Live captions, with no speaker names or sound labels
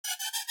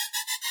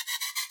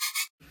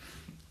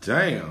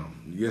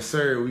Damn. Yes,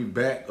 sir. We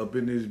back up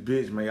in this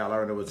bitch, man. Y'all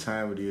already know what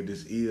time it is.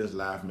 This is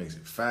Life Makes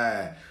It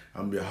 5.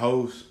 I'm your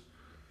host,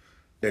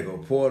 Echo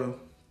Porter.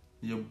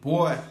 Your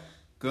boy,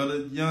 Gutter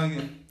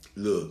Youngin.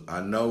 Look,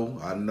 I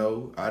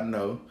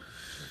know.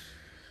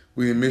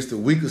 We missed a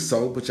week or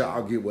so, but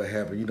y'all get what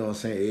happened. You know what I'm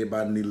saying?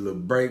 Everybody need a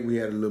little break. We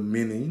had a little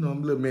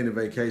mini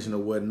vacation or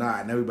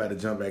whatnot. And everybody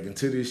jump back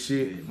into this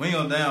shit. We ain't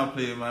gonna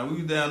downplay it, man.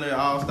 We was down there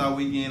All-Star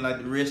Weekend like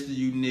the rest of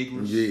you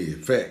niggas. Yeah,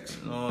 facts.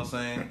 You know what I'm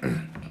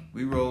saying?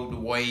 We rode the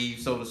wave,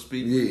 so to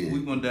speak. Yeah. We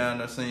went down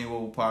there seeing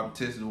what was popping,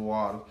 tested the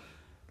water.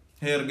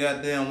 Had a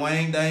goddamn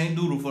Wayne Dang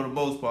Doodle for the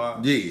most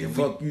part. Yeah, and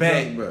fuck you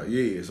talking about.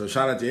 Yeah, so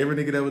shout out to every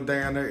nigga that was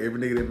down there,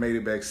 every nigga that made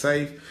it back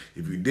safe.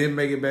 If you didn't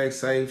make it back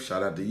safe,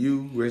 shout out to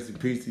you. Rest in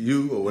peace to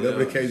you, or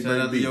whatever the case may be.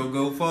 Shout out to your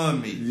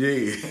GoFundMe.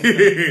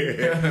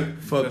 Yeah.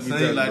 Fuck you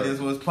talking like this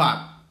was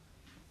pop.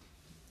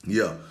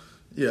 Yeah.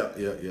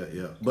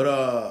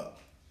 But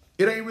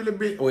it ain't really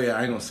been. Oh yeah,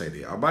 I ain't gonna say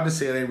that. I'm about to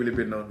say it ain't really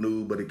been no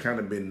news, but it kind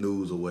of been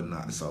news or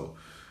whatnot. So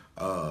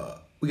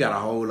we got a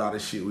whole lot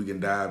of shit we can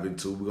dive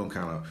into. We're gonna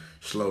kind of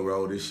slow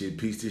roll this shit,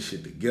 piece this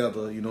shit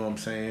together. You know what I'm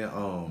saying?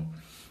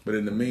 But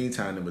in the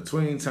meantime, in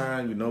between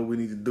time, you know what we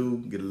need to do?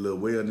 Get a little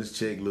wellness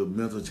check, a little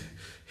mental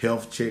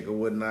health check or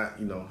whatnot.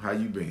 You know, how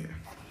you been?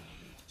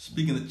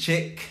 Speaking of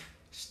check,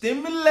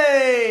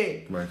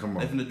 stimulate. Man, come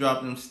on. They finna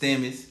drop them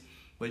stimmies.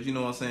 But you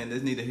know what I'm saying?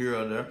 There's neither here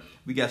or there.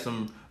 We got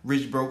some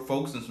rich broke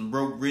folks and some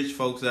broke rich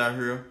folks out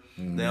here.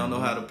 Mm-hmm. They don't know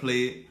how to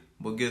play it.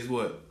 But guess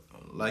what?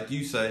 Like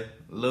you say,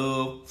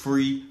 love,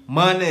 free,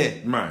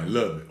 money. Man,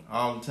 love it.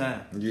 All the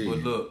time. Yeah. But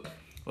look,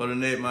 other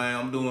than that, man,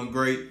 I'm doing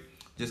great.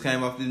 Just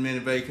came off this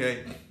mini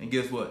vacay. And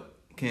guess what?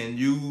 Can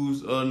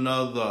use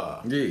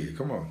another. Yeah,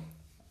 come on.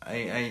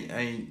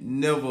 Ain't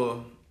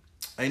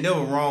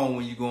never wrong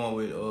when you going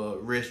with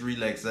rest,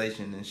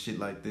 relaxation, and shit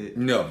like that.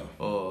 Never.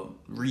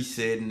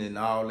 Resetting and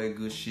all that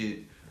good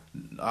shit.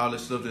 All that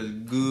stuff that's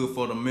good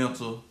for the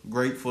mental,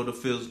 great for the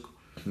physical.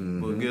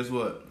 Mm-hmm. But guess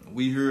what?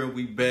 We here,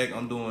 we back.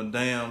 I'm doing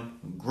damn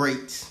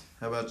great.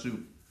 How about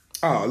you?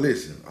 Oh,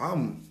 listen,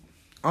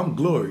 I'm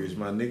glorious,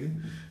 my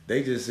nigga.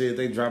 They just said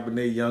they dropping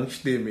their young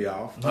stimmy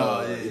off.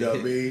 Yeah. You know what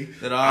I mean?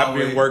 I've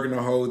been working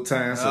the whole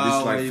time, so this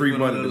is like free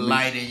money to me.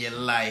 Light in your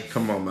life.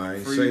 Come on,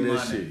 man. Free Say money.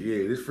 that shit.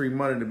 Yeah, this free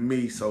money to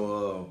me.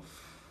 So,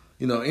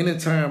 you know,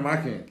 anytime I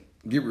can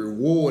get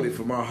rewarded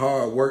for my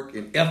hard work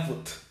and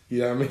effort, you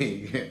know what I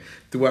mean,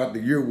 throughout the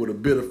year with a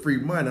bit of free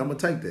money, I'm going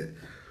to take that.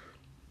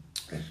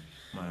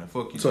 Man,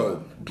 fuck you.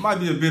 So, it might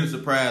be a bit of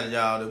surprise to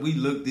y'all that we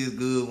look this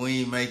good.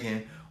 We ain't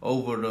making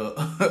over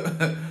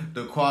the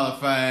the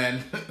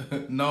qualifying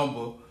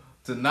number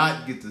to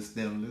not get the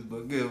stimulus.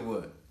 But guess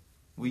what?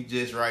 We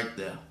just right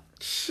there.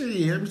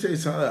 Shit, let me tell you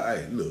something.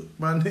 Hey, look,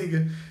 my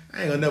nigga,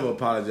 I ain't gonna never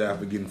apologize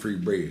for getting free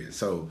bread.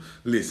 So,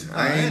 listen,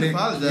 I ain't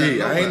apologize.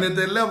 Yeah, I ain't at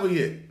that level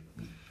yet.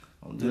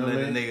 I'm just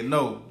letting the nigga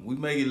know we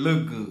make it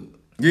look good.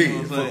 Yeah,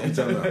 you know fuck you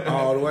talking about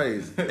all the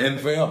ways and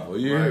forever.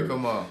 Yeah, right,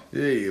 come on.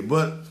 Yeah,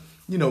 but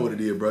you know what it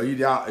is, bro.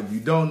 Y'all, if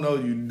you don't know,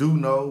 you do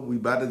know. We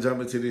about to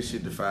jump into this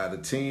shit, the 5 to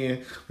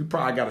 10. We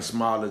probably got a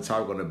smaller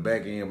talk on the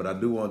back end, but I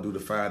do want to do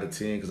the 5 to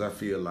 10 because I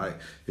feel like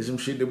it's some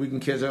shit that we can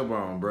catch up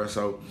on, bro.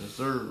 So, yes,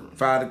 sir.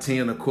 5 to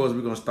 10, of course,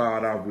 we're going to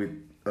start off with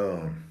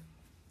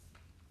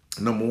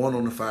number 1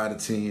 on the 5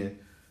 to 10,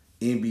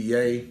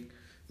 NBA.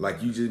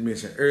 Like you just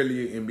mentioned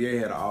earlier, NBA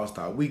had an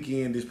All-Star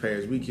weekend this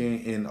past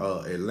weekend in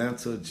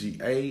Atlanta,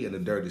 GA, in the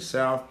Dirty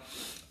South.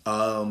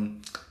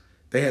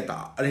 They had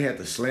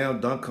the slam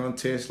dunk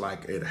contest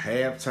like at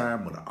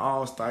halftime with an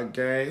All-Star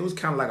game. It was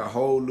kind of like a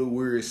whole little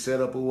weird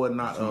setup or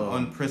whatnot. Some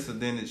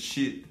unprecedented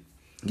shit.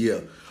 Yeah.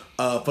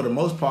 For the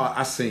most part,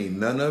 I seen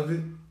none of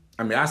it.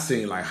 I mean, I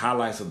seen like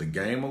highlights of the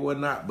game or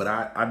whatnot, but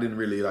I didn't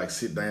really like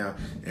sit down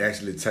and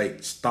actually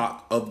take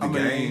stock of the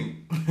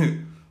game.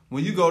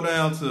 When you go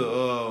down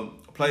to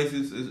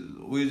places,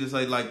 we just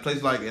say like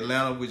places like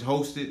Atlanta, which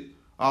hosted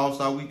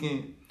All-Star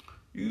Weekend.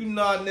 You're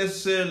not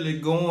necessarily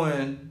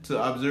going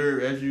to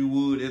observe as you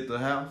would at the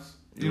house.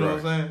 You know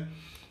what I'm saying?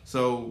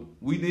 So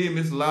we did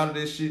miss a lot of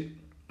this shit,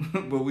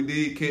 but we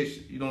did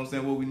catch, you know what I'm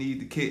saying, what we need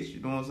to catch. You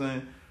know what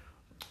I'm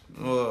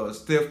saying?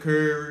 Steph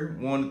Curry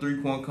won the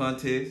 3-point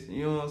contest.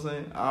 You know what I'm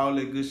saying? All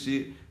that good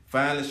shit.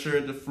 Finally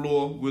shared the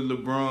floor with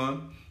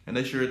LeBron, and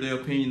they shared their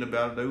opinion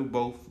about it. They were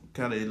both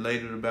kind of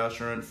elated about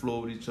sharing the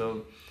floor with each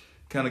other.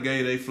 Kind of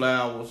gave their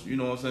flowers. You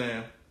know what I'm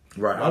saying?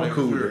 Right, I was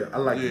cool with that. I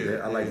liked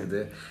that. I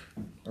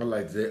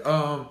liked that.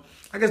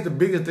 I guess the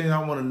biggest thing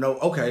I want to know,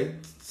 okay,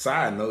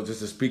 side note,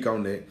 just to speak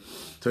on that.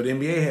 So the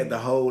NBA had to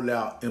hold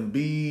out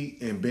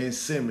Embiid and Ben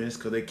Simmons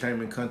because they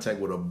came in contact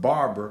with a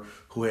barber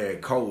who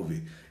had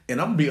COVID.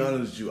 And I'm going to be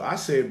honest with you, I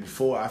said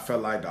before I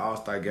felt like the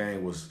All-Star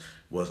game was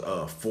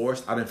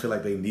forced. I didn't feel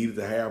like they needed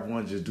to have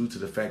one just due to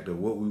the fact of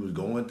what we was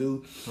going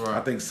through. Right.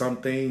 I think some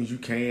things you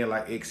can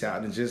like X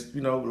out and just,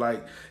 you know,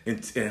 like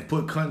and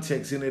put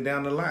context in it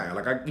down the line.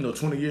 Like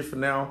 20 years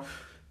from now,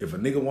 if a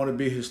nigga want to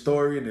be a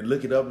historian and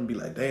look it up and be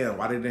like, damn,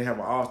 why didn't they have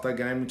an All-Star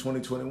game in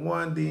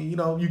 2021? Then, you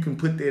know, you can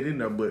put that in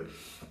there. But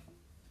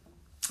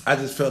I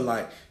just felt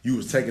like you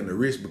was taking the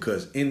risk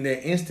because in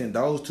that instant,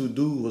 those two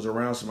dudes was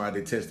around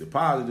somebody that tested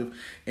positive.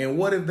 And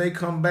what if they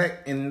come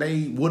back and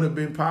they would have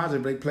been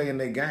positive, they playing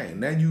their game?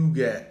 Now you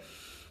got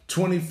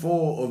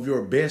 24 of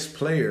your best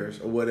players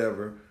or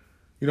whatever,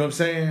 you know what I'm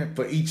saying,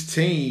 for each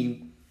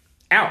team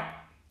out.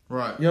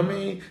 Right. You know what I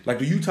mean? Like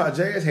the Utah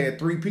Jazz had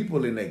 3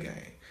 people in that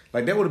game.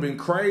 Like that would have been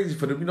crazy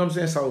for them, you know what I'm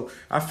saying? So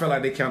I felt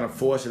like they kind of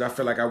forced it. I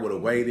felt like I would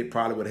have waited,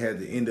 probably would have had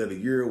the end of the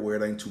year where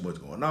it ain't too much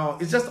going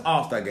on. It's just an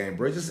all-star game,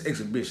 bro. It's just an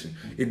exhibition.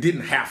 It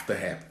didn't have to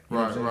happen.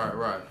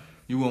 Right.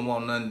 You wouldn't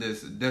want nothing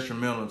that's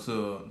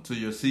detrimental to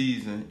your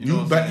season. You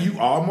know what I'm saying? You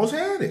almost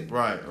had it.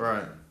 Right.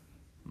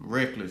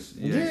 Reckless.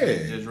 Yeah.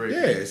 Just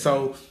reckless. Yeah.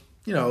 So,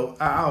 you know,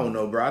 I don't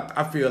know, bro.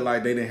 I feel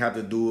like they didn't have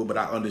to do it, but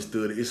I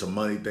understood it. It's a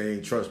money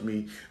thing. Trust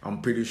me.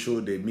 I'm pretty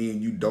sure that me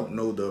and you don't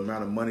know the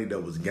amount of money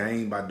that was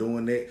gained by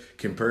doing that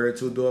compared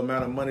to the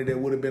amount of money that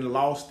would have been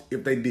lost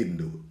if they didn't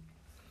do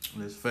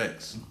it. It's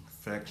facts.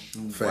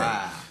 Factual.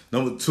 Fact.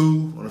 Number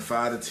 2 on the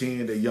 5 to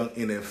 10, the young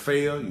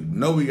NFL. You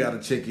know we got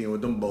to check in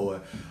with them boy.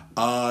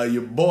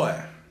 Your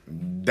boy,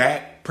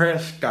 Dak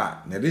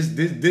Prescott. Now this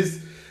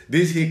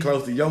hit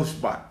close to your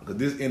spot because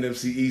this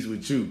NFC East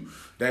with you.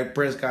 Dak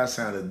Prescott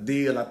signed a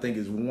deal. I think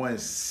it's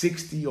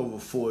 $160 over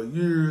 4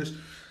 years.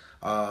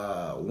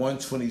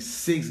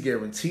 $126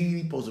 guaranteed.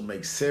 He's supposed to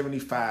make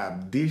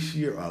 $75 this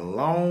year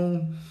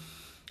alone.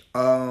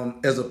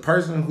 As a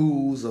person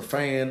who's a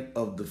fan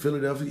of the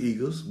Philadelphia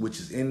Eagles, which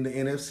is in the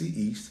NFC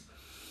East,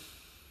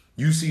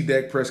 you see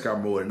Dak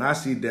Prescott more than I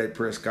see Dak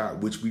Prescott,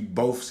 which we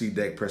both see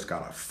Dak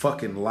Prescott a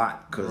fucking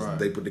lot because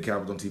they put the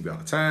Cowboys on TV all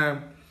the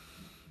time.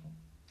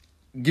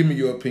 Give me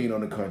your opinion on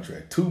the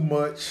contract. Too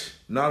much?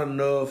 Not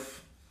enough?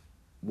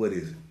 What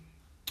is it?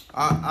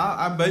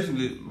 I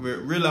basically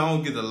really I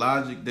don't get the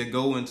logic that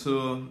go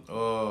into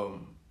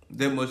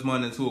that much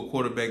money into a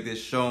quarterback that's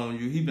shown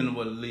you. He been in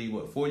the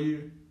league 4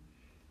 years?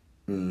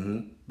 Mm-hmm.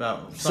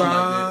 About something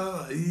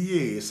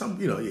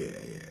like that.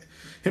 Yeah.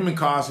 Him and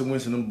Carson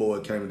Wentz and them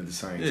boys came into the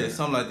same time. Yeah,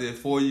 something like that.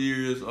 4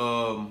 years.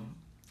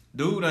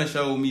 Dude ain't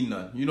showed me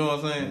nothing. You know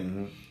what I'm saying?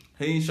 Mm-hmm.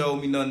 He ain't showed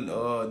me nothing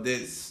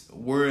that's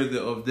worthy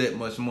of that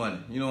much money.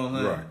 You know what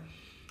I'm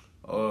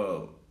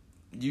saying?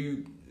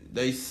 Right.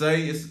 They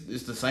say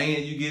it's the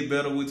saying you get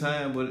better with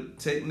time, but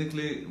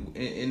technically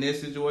in that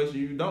situation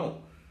you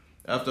don't.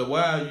 After a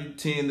while you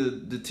tend to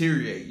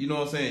deteriorate. You know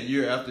what I'm saying?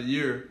 Year after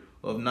year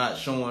of not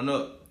showing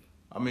up.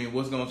 I mean,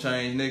 what's gonna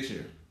change next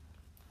year?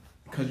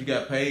 Because you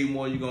got paid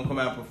more, you gonna come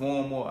out and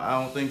perform more?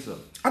 I don't think so.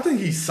 I think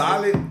he's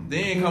solid.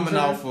 Then coming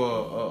off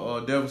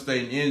a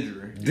devastating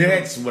injury.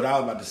 That's what I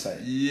was about to say.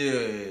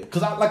 Yeah.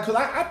 Cause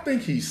I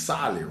think he's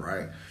solid,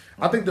 right?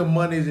 I think the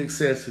money is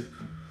excessive,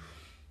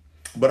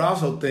 but I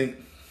also think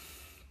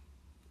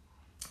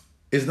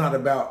it's not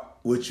about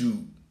what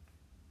you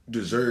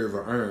deserve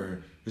or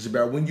earn. It's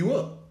about when you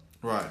up.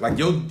 Right. Like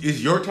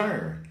it's your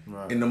turn.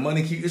 Right. And the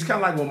money it's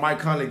kind of like when Mike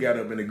Conley got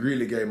up in the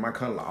Greeley game. Mike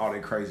Conley, all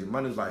that crazy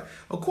money. Was like,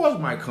 of course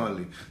Mike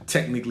Conley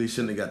technically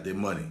shouldn't have got that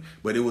money.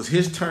 But it was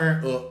his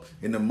turn up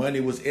and the money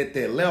was at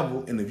that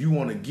level. And if you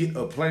want to get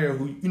a player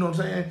who, you know what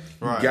I'm saying?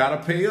 You got to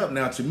pay up.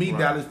 Now, to me,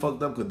 Dallas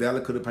fucked up because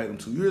Dallas could have paid him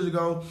 2 years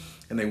ago.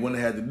 And they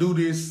wouldn't have had to do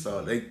this.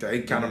 So they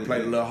kind of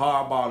played a little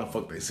hardball and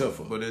fucked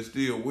themselves up. But it's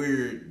still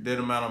weird that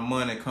amount of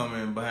money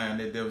coming behind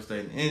that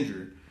devastating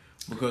injury.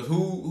 Because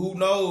who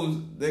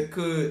knows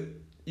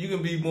you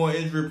can be more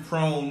injury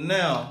prone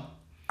now.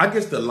 I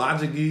guess the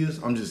logic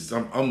is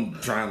I'm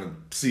trying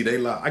to see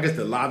I guess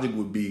the logic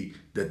would be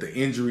that the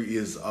injury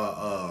is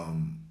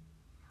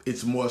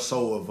it's more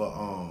so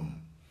of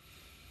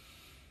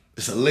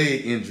it's a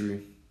leg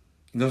injury.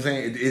 You know what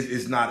I'm saying?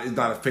 It's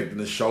not affecting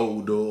the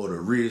shoulder or the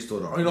wrist or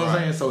you know what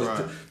I'm saying?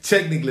 So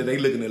technically they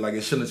looking at it like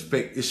it shouldn't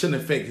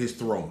affect his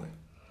throwing.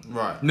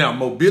 Right. Now,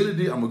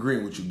 mobility, I'm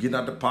agreeing with you. Getting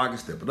out the pocket,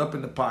 stepping up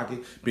in the pocket,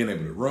 being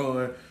able to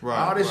run.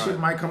 All this shit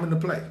might come into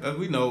play. As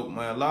we know,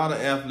 man, a lot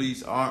of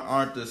athletes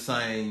aren't the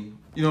same.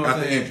 You know what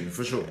I'm saying? Injury,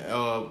 for sure.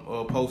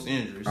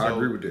 Post-injury. I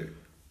agree with that.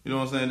 You know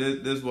what I'm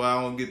saying? That's why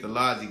I don't get the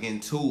logic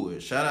into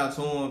it. Shout out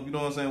to him. You know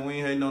what I'm saying? We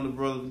ain't hating on the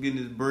brother for getting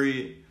his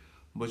bread.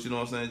 But you know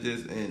what I'm saying?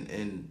 Just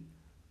in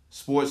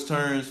sports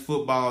terms,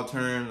 football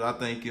terms, I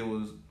think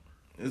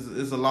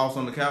it's a loss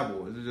on the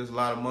Cowboys. It's just a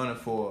lot of money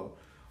for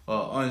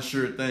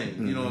unsure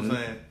thing. You know what I'm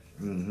saying?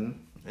 Mm-hmm.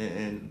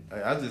 And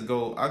I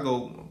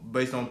go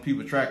based on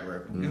people's track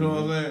record. You know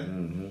what I'm saying?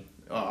 Mm-hmm.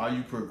 Are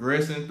you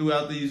progressing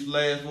throughout these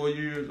last 4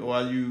 years, or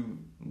are you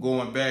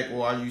going back,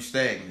 or are you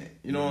stagnant?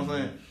 You know what I'm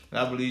saying? And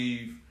I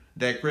believe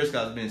Dak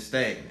Prescott's been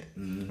stagnant.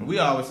 Mm-hmm. We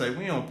always say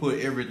we don't put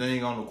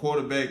everything on the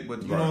quarterback,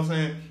 but you know what I'm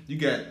saying? You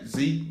got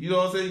Zeke. You know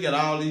what I'm saying? You got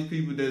all these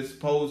people that's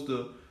supposed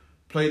to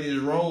play this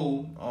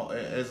role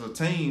as a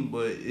team,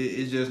 but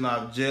it's just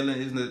not gelling.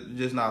 It's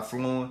just not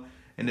flowing.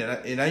 And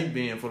it ain't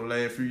been for the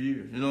last few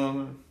years. You know what I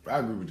mean? I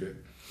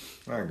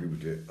agree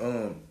with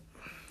that.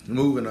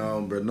 Moving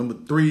on, bro. Number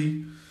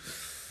 3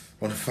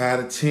 on the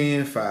 5 to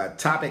 10, 5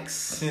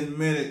 topics. 10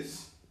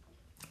 minutes.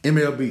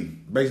 MLB,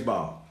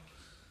 baseball.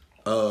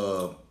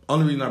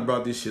 Only reason I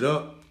brought this shit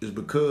up is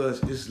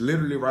because it's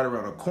literally right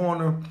around the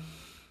corner.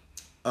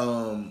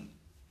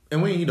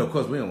 and we, of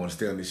course, we don't want to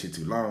stay on this shit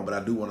too long, but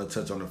I do want to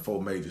touch on the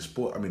four major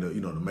sports. I mean,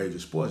 the major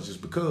sports,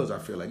 just because I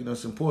feel like,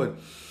 it's important.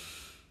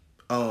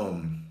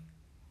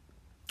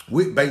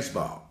 With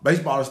baseball is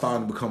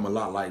starting to become a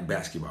lot like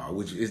basketball,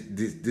 which is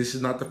this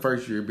is not the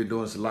first year. We've been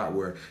doing this a lot,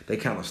 where they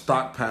kind of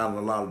stockpiling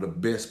a lot of the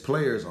best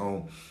players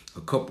on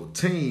a couple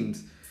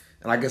teams.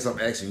 And I guess I'm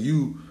asking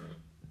you,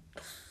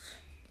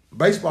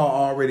 baseball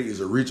already is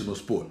a regional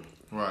sport.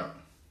 Right.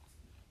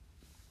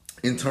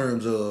 In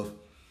terms of,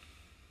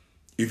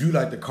 if you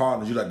like the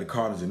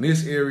Cardinals in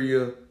this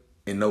area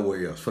and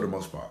nowhere else, for the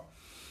most part.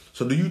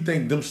 So do you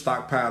think them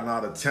stockpiling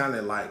all the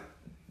talent, like,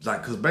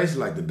 because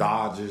basically like the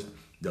Dodgers,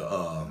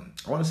 I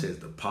want to say it's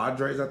the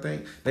Padres, I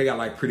think, they got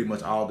like pretty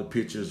much all the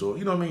pitchers, or,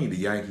 the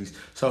Yankees.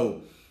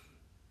 So,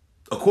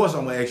 of course,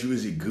 I'm going to ask you,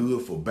 is it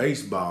good for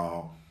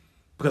baseball?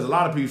 Because a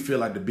lot of people feel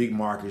like the big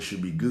market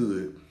should be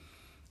good.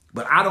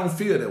 But I don't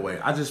feel that way.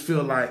 I just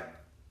feel like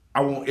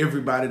I want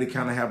everybody to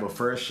kind of have a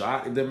first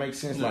shot, if that makes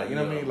sense. Like, you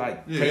know what I mean?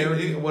 Like,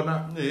 parity and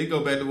whatnot. Yeah, it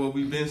go back to what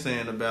we've been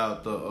saying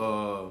about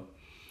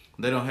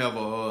they don't have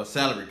a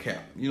salary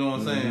cap. You know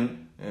what I'm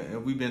saying?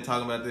 And we've been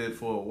talking about that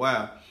for a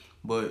while.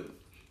 But,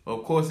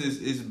 of course,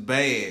 it's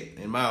bad,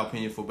 in my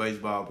opinion, for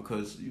baseball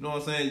because, you know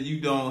what I'm saying, you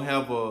don't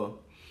have a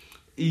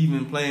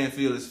even playing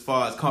field as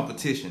far as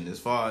competition, as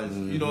far as,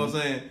 you know what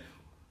I'm saying?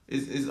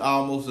 It's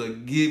almost a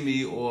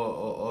gimme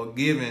or a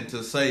given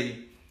to say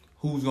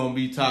who's going to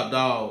be top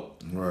dog.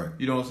 Right.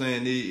 You know what I'm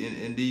saying?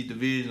 In these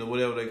divisions or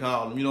whatever they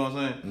call them. You know what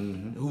I'm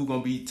saying? Who's going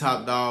to be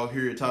top dog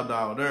here, top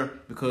dog there,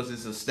 because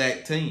it's a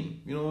stacked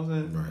team. You know what I'm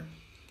saying? Right.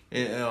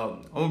 And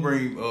I'm going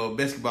to bring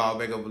basketball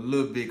back up a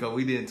little bit because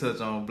we didn't touch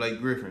on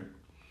Blake Griffin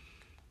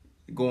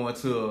going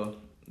to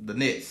the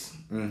Nets.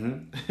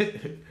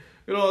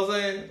 You know what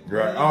I'm saying?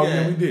 Right.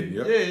 Yeah, we did.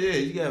 Yep. Yeah.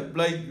 You got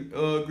Blake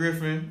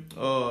Griffin,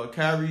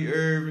 Kyrie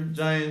Irving,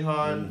 James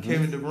Harden,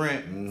 Kevin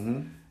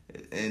Durant.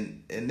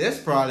 And that's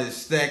probably as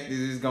stacked as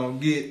it's going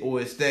to get,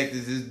 or as stacked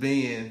as it's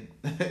been,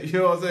 you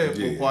know what I'm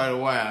saying, for quite a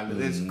while.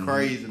 That's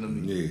crazy to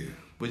me. Yeah.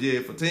 But yeah,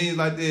 for teams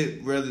like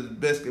that, whether it's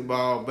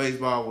basketball,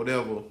 baseball,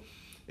 whatever,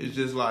 it's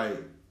just like,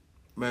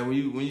 man, when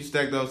you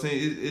stack those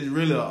teams, it's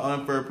really an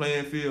unfair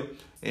playing field.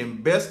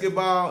 And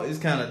basketball is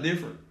kind of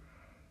different.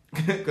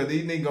 Because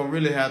these niggas gonna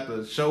really have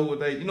to show what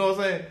they, you know what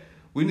I'm saying?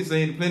 We done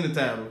seen plenty of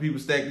times when people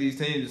stack these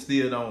teams and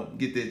still don't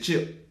get that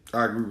chip.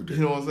 I agree with that.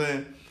 You know what I'm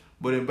saying?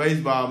 But in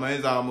baseball, man,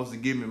 it's almost a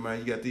gimme, man.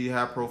 You got these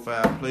high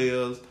profile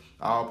players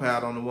all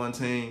piled on the one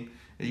team,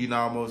 and you can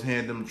almost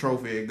hand them a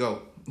trophy and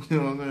go. You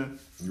know what I'm saying?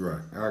 You're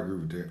right. I agree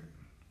with that.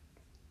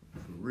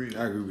 Really?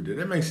 I agree with that.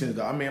 That makes sense,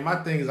 though. I mean, my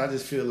thing is, I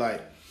just feel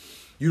like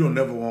you don't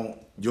never want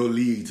your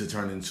league to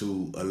turn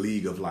into a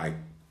league of like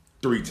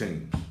 3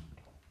 teams.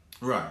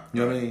 Right. You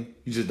know what I mean?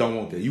 You just don't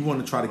want that. You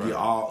want to try to get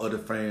all other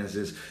fans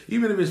just,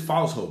 even if it's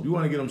false hope, you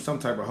want to get them some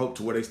type of hope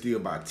to where they still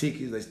buy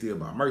tickets, they still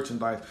buy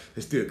merchandise,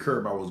 they still care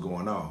about what's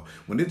going on.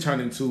 When they turn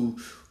into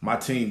my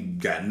team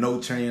got no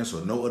chance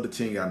or no other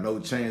team got no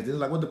chance, it's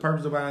like, what's the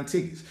purpose of buying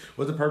tickets?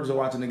 What's the purpose of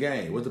watching the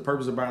game? What's the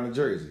purpose of buying a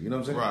jersey? You know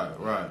what I'm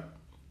saying? Right.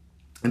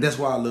 And that's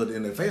why I love the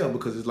NFL,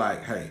 because it's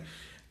like, hey,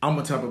 I'm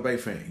a Tampa Bay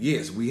fan.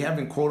 Yes, we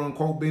haven't quote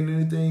unquote been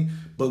anything,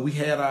 but we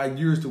had our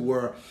years to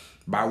where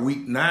by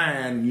week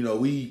 9,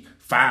 we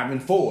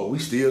 5-4. We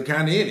still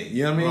kind of in it.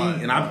 You know what I mean?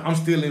 Right. And I'm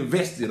still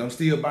invested. I'm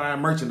still buying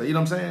merchandise. You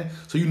know what I'm saying?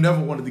 So you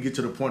never wanted to get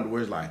to the point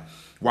where it's like,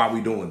 why are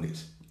we doing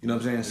this? You know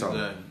what I'm saying? So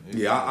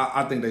Exactly. yeah,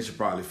 I think they should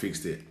probably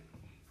fix that.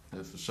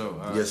 That's for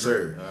sure. Yes,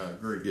 sir. I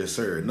agree. Yes,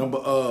 sir. Number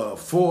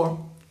 4,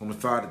 I'm gonna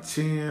start at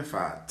 10.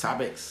 5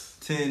 topics.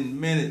 10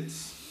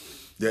 minutes.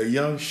 The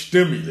young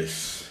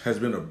stimulus has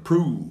been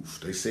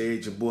approved. They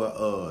said your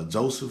boy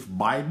Joseph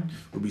Biden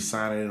will be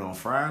signing it on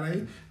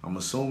Friday. I'm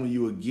assuming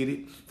you will get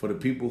it. For the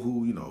people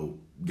who,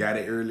 got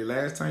it early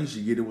last time, you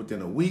should get it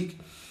within a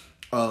week.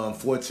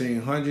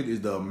 $1,400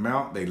 is the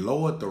amount. They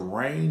lowered the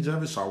range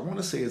of it. So I want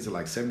to say it's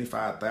like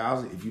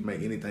 $75,000. If you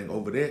make anything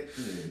over that,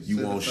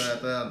 you won't.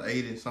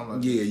 $75,080, something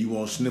like that. Yeah, you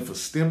won't sniff a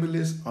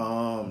stimulus.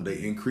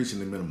 They increasing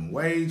the minimum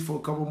wage for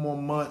a couple more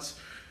months.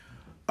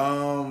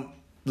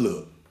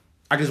 Look.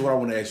 I guess what I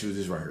want to ask you is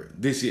this right here.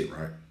 This it,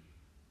 right?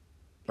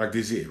 Like,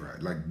 this it, right?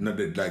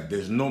 Like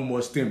there's no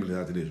more stimulus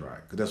after this,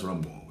 right? Because that's what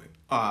I'm going with.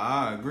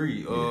 I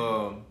agree.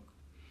 Yeah.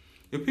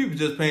 If people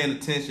just paying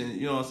attention,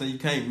 you know what I'm saying, you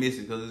can't miss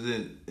it because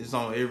it's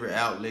on every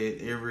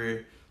outlet,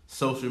 every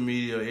social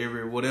media,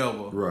 every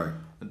whatever. Right.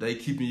 They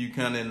keeping you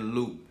kind of in the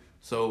loop.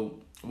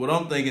 So what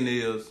I'm thinking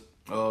is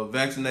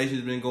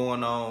vaccination's been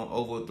going on.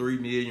 Over 3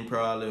 million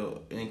probably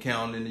and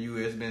counting in the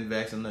U.S. been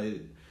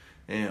vaccinated.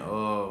 And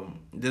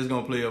this is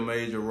going to play a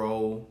major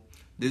role.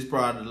 This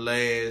probably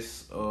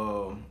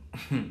the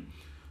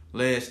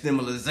last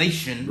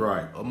stimulation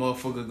a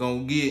motherfucker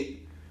going to get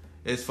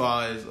as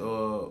far as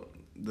the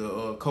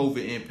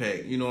COVID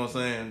impact. You know what I'm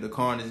saying? The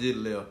carnage it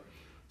left.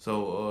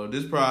 So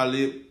this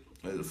probably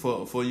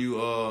for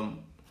you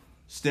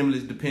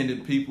stimulus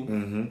dependent people.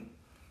 Mm-hmm.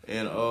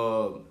 And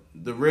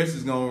the rest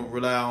is going to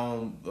rely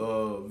on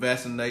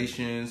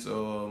vaccinations,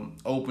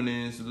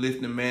 openings,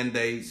 lifting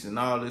mandates, and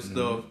all this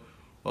stuff.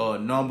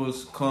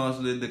 numbers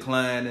constantly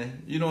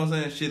declining. You know what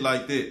I'm saying? Shit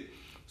like that.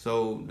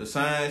 So the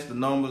science, the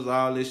numbers,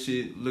 all this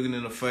shit looking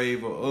in the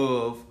favor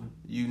of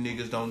you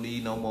niggas don't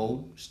need no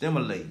more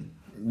stimulating.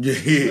 Yeah.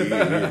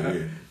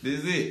 This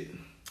is it.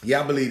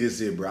 Yeah, I believe this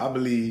is it, bro. I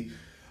believe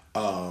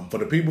for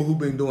the people who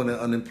been doing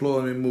the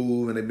unemployment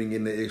move and they been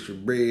getting the extra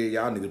bread,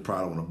 y'all niggas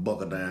probably want to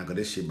buckle down because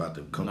this shit about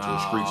to come to a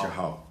screeching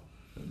halt.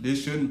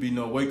 This shouldn't be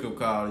no wake up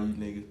call to you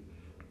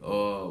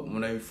niggas.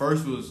 When they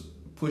first was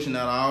pushing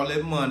out all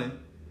that money,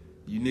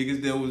 you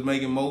niggas that was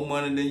making more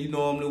money than you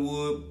normally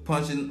would,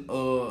 punching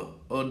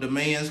a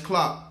demand's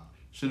clock,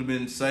 should have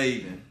been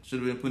saving, should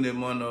have been putting that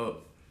money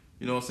up.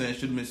 You know what I'm saying?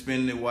 Should have been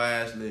spending it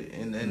wisely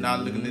and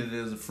not looking at it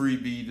as a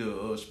freebie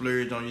to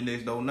splurge on your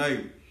next door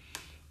neighbor.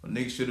 A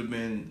nigga should have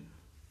been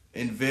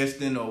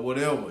investing or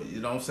whatever.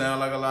 It don't sound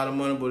like a lot of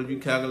money, but if you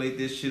calculate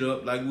this shit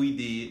up like we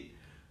did,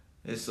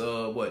 it's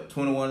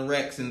 21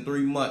 racks in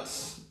 3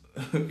 months.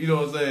 You know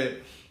what I'm saying?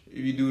 If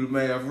you do the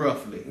math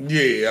roughly.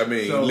 Yeah, I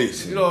mean, so,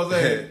 listen. You know what I'm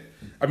saying?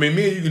 I mean,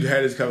 me and you could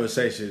have this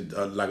conversation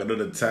like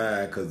another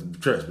time, because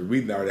trust me,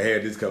 we already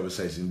had this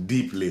conversation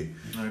deeply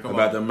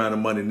about the amount of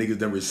money niggas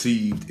done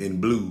received in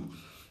blue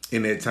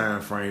in that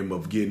time frame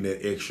of getting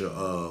that extra,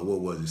 what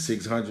was it,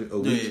 $600 a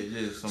week?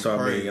 Yeah, so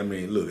I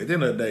mean, look, at the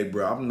end of the day,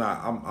 bro, I'm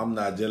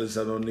not jealous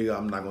of no nigga.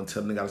 I'm not gonna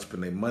tell nigga how to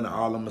spend their money.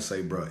 All I'm gonna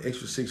say, bro,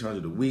 extra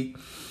 $600 a week.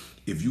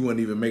 If you weren't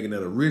even making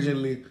that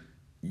originally,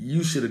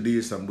 you should have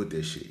did something with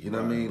that shit. You know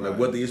what I mean? Like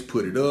whether it's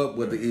put it up,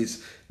 whether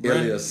it's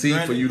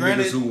LLC for you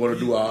niggas who want to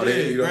do all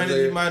that. You know what I'm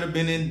saying? You might have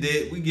been in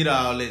debt. We get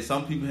all that.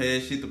 Some people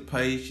had shit to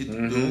pay, shit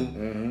to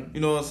do. You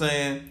know what I'm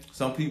saying?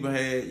 Some people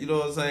had, you know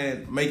what I'm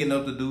saying, making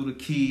up to do the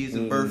kids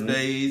and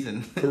birthdays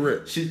and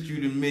shit you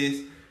done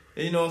missed.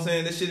 And you know what I'm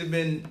saying? That shit have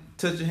been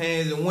touch your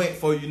hands and went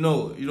before you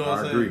know it. You know what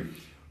I'm saying? I agree.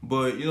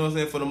 But you know what I'm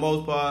saying? For the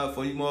most part,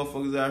 for you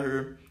motherfuckers out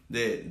here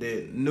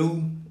that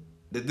knew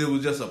that there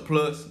was just a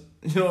plus,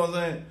 you know what I'm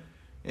saying?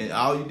 And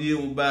all you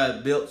did was buy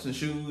belts and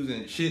shoes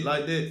and shit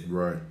like that.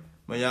 Right.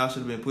 Man, y'all should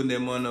have been putting that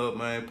money up,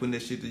 man, putting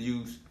that shit to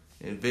use,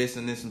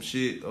 investing in some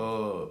shit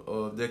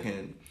that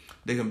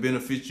can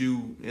benefit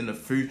you in the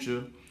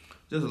future.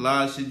 Just a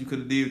lot of shit you could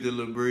have did with that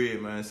little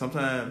bread, man.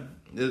 Sometimes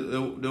that's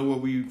where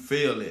we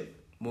fail at,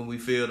 when we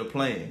fail to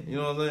plan. You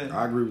know what I'm saying?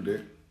 I agree with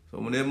that. So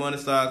when that money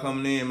start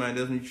coming in, man,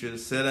 that's when you should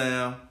have sat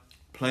down,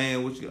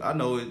 plan with you. I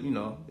know it, you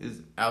know, it's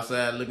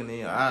outside looking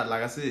in.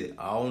 Like I said,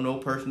 I don't know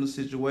personal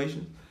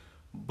situations.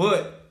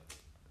 But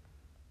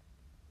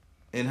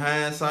in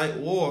hindsight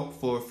or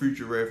for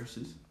future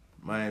references,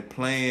 man,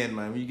 plan,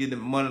 man, when you get the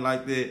money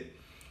like that,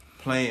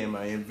 plan,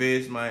 man,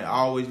 invest, man,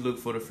 always look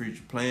for the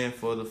future, plan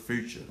for the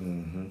future.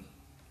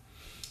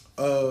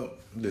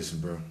 Listen,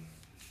 bro,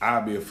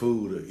 I'll be a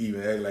fool to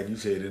even act like you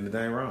said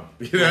anything wrong.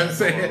 You know what I'm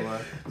saying?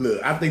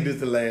 Look, I think this is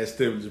the last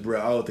step, bro.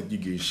 I don't think you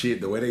get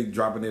shit. The way they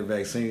dropping that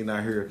vaccine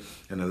out here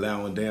and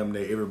allowing damn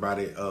near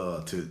everybody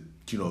to,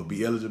 you know,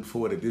 be eligible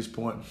for it at this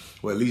point.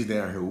 Well, at least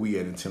down here we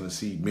at in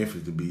Tennessee,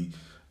 Memphis to be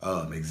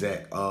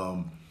exact.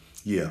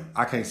 Yeah,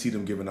 I can't see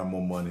them giving out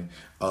more money.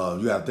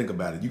 You got to think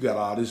about it. You got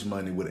all this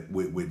money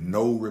with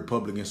no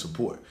Republican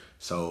support.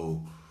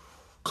 So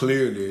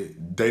clearly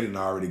they done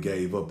already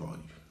gave up on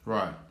you.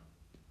 Right.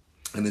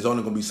 And it's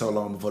only going to be so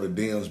long before the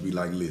Dems be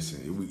like,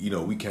 listen,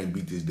 we can't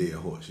beat this dead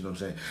horse. You know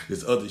what I'm saying?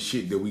 There's other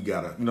shit that we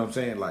got to, you know what I'm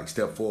saying, like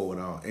step forward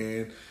on.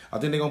 And I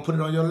think they're going to put it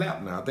on your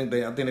lap now. I think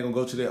they're going to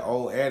go to that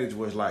old adage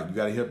where it's like, you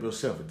got to help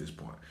yourself at this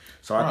point.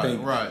 So I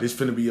think this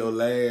finna be your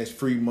last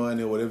free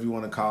money or whatever you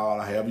want to call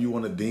it, however you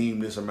want to deem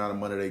this amount of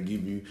money they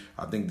give you.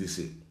 I think this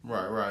is it.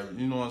 Right.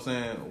 You know what I'm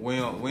saying? We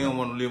don't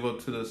want to live up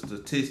to the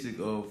statistic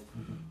of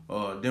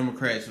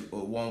Democrats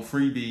want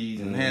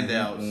freebies and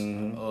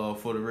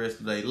handouts for the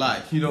rest of their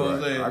life. You know what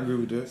I'm saying? I agree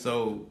with that.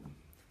 So,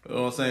 you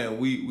know what I'm saying?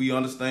 We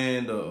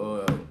understand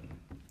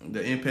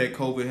the impact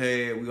COVID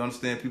had. We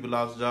understand people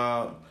lost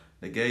jobs.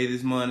 They gave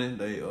this money.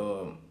 They,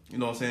 you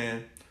know what I'm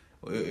saying?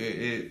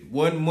 It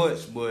wasn't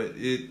much, but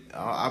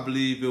I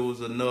believe it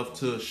was enough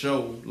to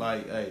show,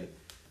 like, hey,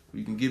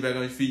 you can get back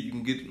on your feet, you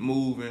can get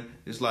moving.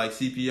 It's like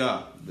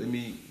CPR. Let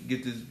me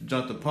get this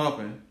junk to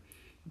pumping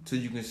till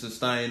you can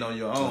sustain on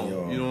your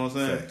own. You know what I'm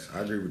saying? Facts. I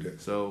agree with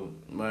that. So,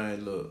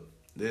 man, look,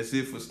 that's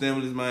it for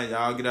stimulus, man.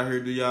 Y'all get out here,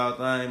 do y'all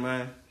thing,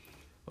 man.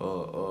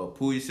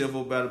 Pull yourself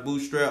up by the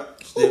bootstrap.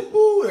 That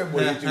boy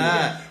hit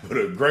you with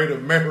a great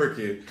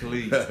American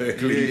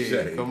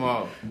cliche. Yeah, come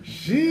on.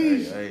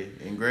 Sheesh. Hey,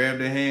 and grab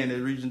that hand that's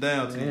reaching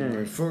down to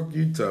you. Fuck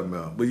you talking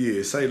about. But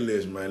yeah, say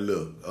less, man.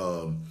 Look,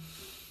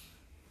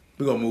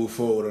 we're going to move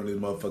forward on this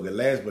motherfucker.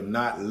 Last but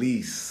not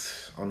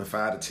least, on the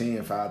 5 to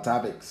 10, 5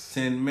 topics.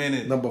 10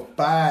 minutes. Number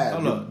 5.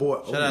 Hold up.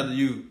 Boy, shout out to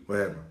you. What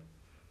happened?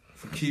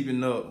 For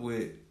keeping up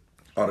with...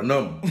 Oh, the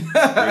number.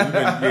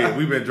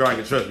 We've been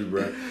drawing. Trust me,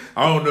 bro.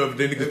 I don't know if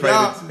the niggas paid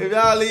attention. If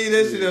y'all leave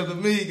that shit up to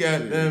me,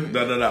 goddamn.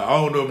 No. I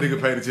don't know if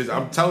niggas paid attention.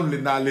 I'm totally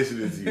not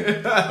listening to you.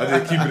 I'm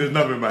just keeping this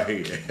number in my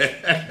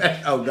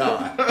head. Oh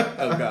God.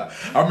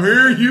 I'm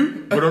hearing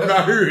you, but I'm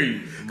not hearing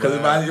you. Because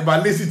if I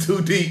listen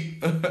too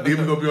deep, then we're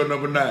going to be on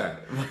number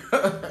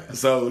 9.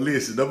 So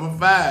listen, number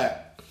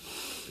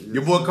 5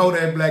 Your boy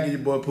Kodak Black and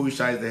your boy Pooh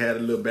Shiesty had a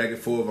little back and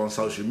forth on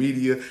social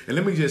media. And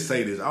let me just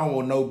say this. I don't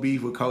want no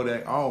beef with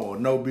Kodak. I don't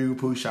want no beef with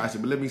Pooh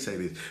Shiesty. But let me say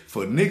this.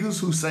 For niggas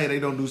who say they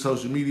don't do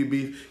social media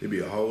beef, it'd be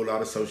a whole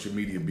lot of social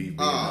media beef.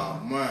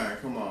 Oh, man,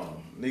 come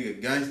on.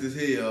 Nigga gangsters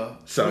here.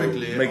 So,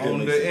 make on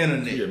that the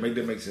internet. Yeah, make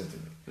that make sense to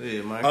me.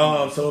 Yeah,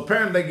 man. So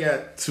apparently they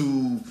got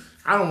to,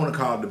 I don't want to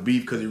call it the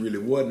beef because it really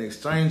wasn't,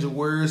 exchange of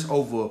words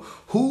over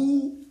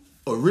who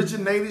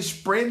originated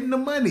spreading the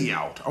money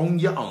out on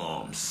your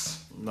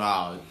arms.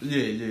 Nah,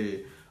 yeah.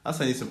 I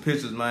seen some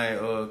pictures, man.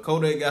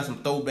 Kodak got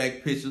some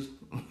throwback pictures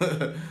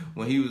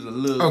when he was a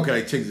little.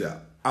 Okay, check this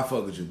out. I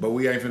fuck with you, but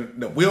we ain't finna.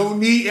 No, we don't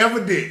need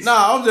evidence.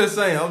 Nah, I'm just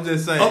saying. Oh,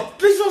 this what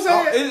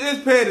I'm saying.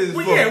 It's petty as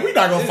fuck. Yeah, we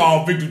not gonna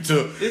fall victim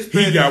to.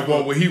 He got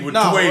one when he was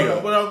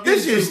 12.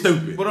 This shit's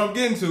stupid. What I'm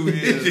getting to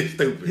is this shit's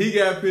stupid. He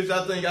got pictures.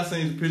 I think I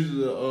seen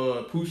pictures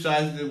of Pooh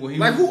Shiesty when he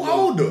like was who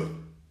older?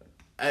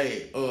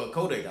 Hey,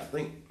 Kodak, I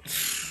think.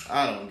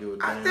 I don't give a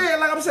damn.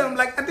 Like I'm saying,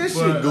 like this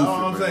shit goofy.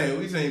 I'm saying,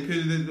 we seen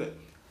pictures.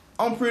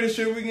 I'm pretty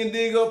sure we can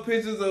dig up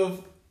pictures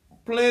of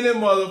plenty of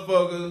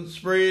motherfuckers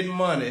spreading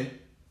money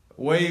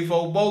way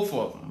for both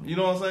of them. You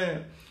know what I'm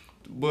saying?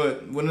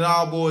 But when it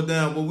all boils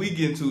down, what we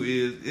get into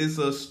is it's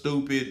a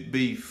stupid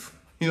beef.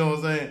 You know what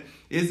I'm saying?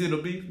 Is it a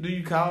beef? Do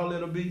you call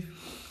it a beef?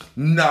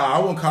 Nah, I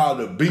won't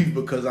call it a beef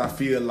because I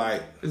feel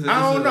like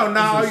I don't know.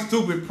 Nah, it's a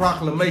stupid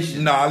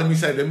proclamation. Nah, let me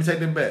take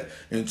that back.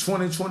 In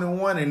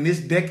 2021, in this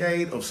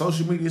decade of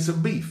social media, it's a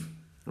beef.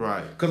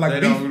 Right. Cause like they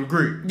beef, don't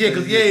agree. Yeah,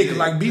 cause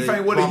like beef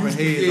ain't what it used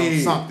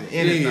to be.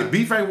 Yeah,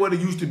 beef ain't what it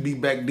used to be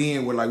back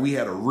then, where like we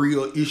had a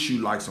real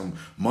issue, like some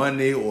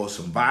money or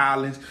some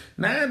violence.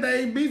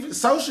 Nowadays, beef,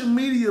 social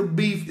media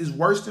beef is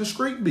worse than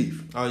street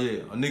beef. Oh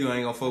yeah, a nigga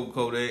ain't gonna fuck with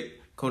Kodak.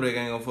 Kodak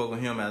ain't gonna fuck with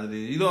him after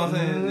this. You know what I'm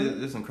saying?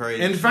 Mm-hmm. It's some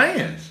crazy. And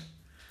fans,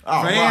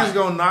 fans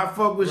gonna not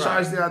fuck with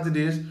Shiesty after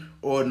this,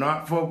 or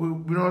not fuck with.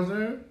 You know what I'm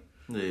saying?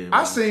 Yeah.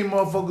 I seen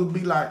motherfuckers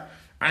be like,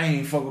 I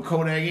ain't fuck with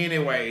Kodak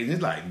anyways.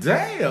 It's like,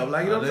 damn,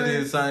 like you know what I'm saying? They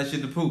didn't sign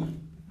shit to Pooh.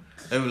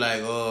 They were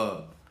like,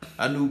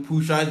 I knew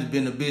Pooh Shiesty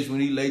been a bitch when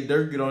he laid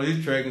Dirk on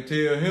his track and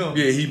tell him.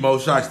 Yeah, he Mo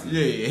Shiesty.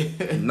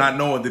 Yeah. Not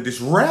knowing that this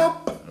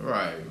rap.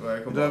 Right. You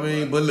know what I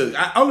mean? But look,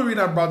 only reason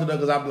I brought it up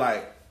because I'm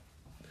like,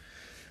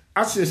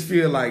 I just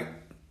feel like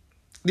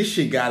this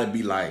shit gotta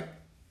be like,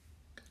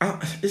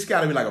 it's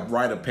gotta be like a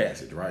rite of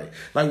passage, right?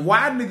 Like,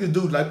 why niggas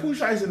do, like, Pooh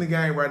Shiesty in the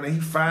game right now, he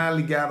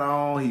finally got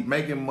on, he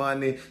making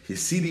money,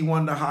 his CD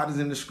one of the hottest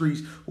in the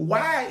streets.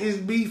 Why is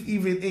beef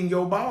even in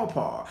your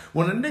ballpark?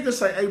 When a nigga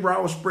say, hey bro, I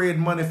was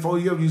spreading money for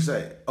you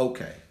say,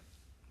 okay.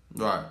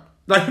 Right.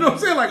 Like, you know what I'm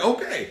saying? Like,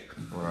 okay.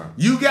 Right.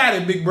 You got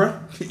it, big bro.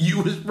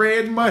 You was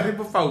spreading money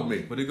before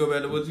me. But it go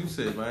back to what you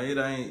said, man. It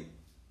ain't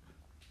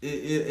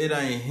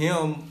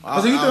him.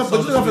 So you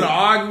gonna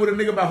argue with a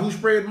nigga about who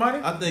spread money?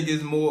 I think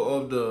it's more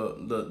of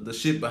the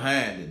shit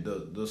behind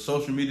it. The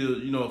social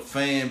media,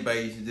 fan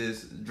base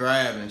just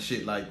driving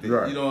shit like that.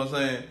 Right. You know what I'm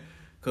saying?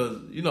 Cause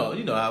you know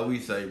how we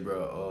say,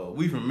 bro.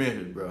 We from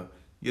Memphis, bro.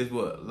 Guess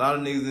what? A lot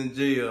of niggas in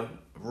jail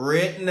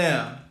right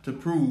now to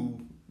prove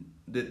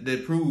that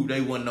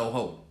they wasn't no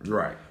hoe.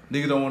 Right.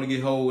 Niggas don't want to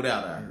get holed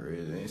out here.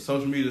 And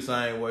social media the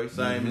same way,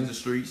 same as the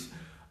streets.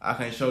 I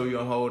can't show you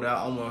a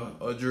holdout. I'm going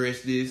to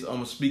address this. I'm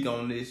going to speak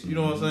on this. You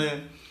know what I'm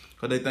saying?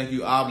 Because they think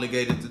you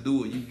obligated to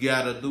do it. You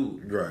got to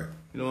do it. Right.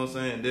 You know what I'm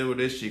saying? That's where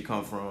this shit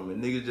come from.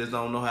 And niggas just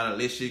don't know how to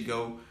let shit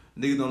go.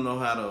 Niggas don't know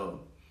how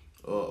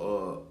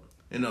to,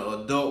 in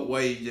an adult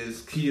way,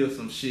 just kill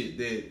some shit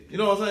that, you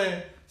know what I'm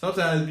saying?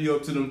 Sometimes it be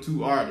up to them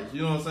two artists.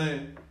 You know what I'm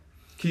saying?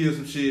 Kill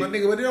some shit. But they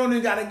don't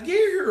even got to get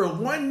here.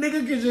 One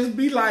nigga can just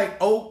be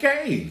like,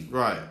 okay.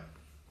 Right.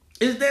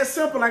 It's that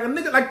simple. Like a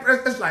nigga, like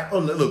that's like, oh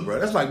look, bro,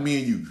 that's like me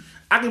and you.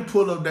 I can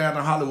pull up down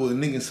to Hollywood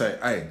and nigga and say,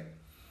 hey,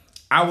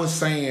 I was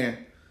saying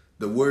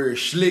the word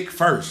slick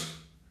first,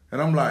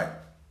 and I'm like,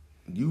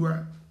 you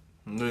right?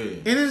 Yeah.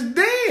 And it's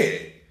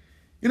dead.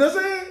 You know what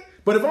I'm saying?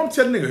 But if I'm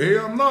telling nigga,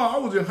 hell no, I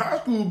was in high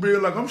school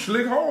being like I'm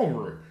slick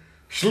hungry,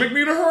 slick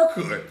need a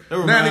haircut.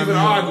 Not even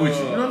argue with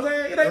you. You know what I'm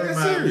saying? It ain't that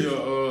serious.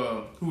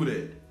 Who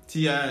that?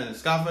 T.I. and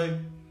Scarface.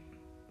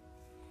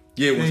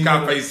 Yeah, when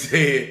Scarface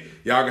said,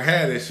 y'all can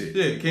have that shit.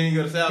 Yeah, can you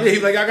go to South? Yeah, he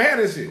like, y'all can have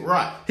that shit.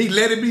 Right. He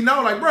let it be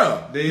known, like,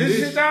 bro, this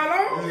shit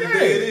y'all on?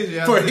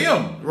 Yeah. For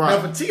him. Right.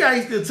 Now, for T.I.,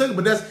 he still took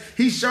it, but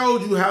he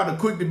showed you how to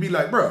quick to be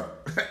like, bro,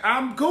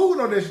 I'm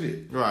cool on that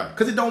shit. Right.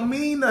 Because it don't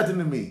mean nothing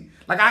to me.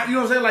 Like, you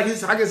know what I'm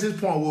saying? Like, I guess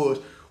his point was,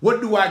 what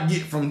do I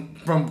get from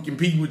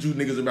competing with you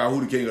niggas about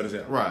who the king of the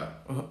South? Right.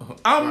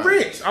 I'm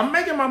rich. I'm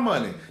making my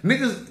money.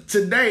 Niggas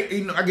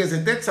today, I guess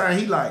at that time,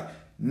 he like,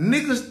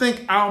 niggas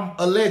think I'm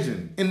a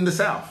legend in the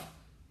South.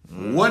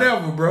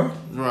 Whatever, bro.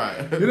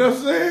 Right. You know what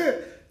I'm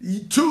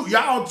saying?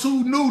 Y'all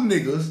two new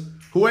niggas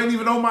who ain't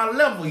even on my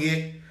level yet.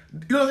 You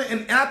know what I'm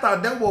saying? And I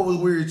thought that what was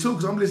weird too,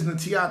 because I'm listening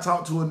to T.I.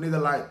 talk to a nigga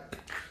like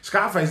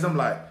Scarface. I'm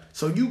like,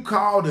 so you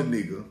called a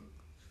nigga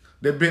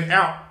that been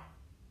out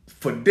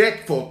for a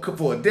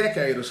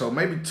decade or so,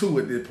 maybe two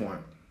at this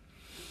point,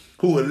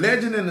 who a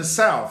legend in the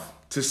South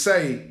to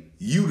say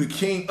you the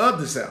king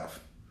of the South.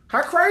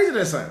 How crazy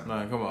that sound?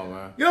 Nah, come on,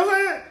 man. You know what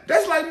I'm saying?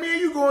 That's like me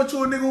and you going to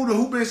a nigga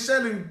who been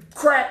selling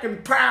crack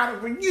and powder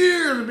for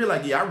years and be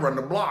like, yeah, I run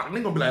the block. And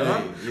they gonna be like,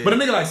 huh? Yeah. But a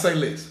nigga like, say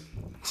less.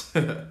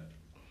 You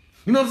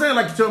know what I'm saying?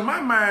 Like, to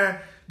my mind,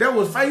 that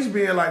was Face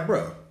being like,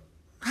 bro,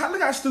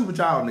 look how stupid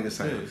y'all niggas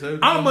saying. Yeah,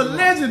 I'm a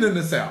legend in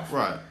the South.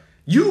 Right.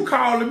 You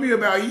calling me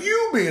about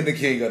you being the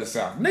king of the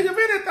South. Nigga, if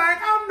anything,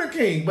 I'm the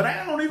king, but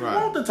I don't even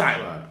want the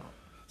title. Right.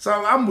 So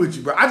I'm with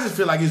you, bro. I just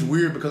feel like it's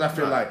weird because I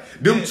feel like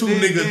them two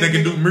niggas, they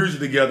can do music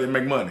together and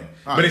make money.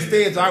 But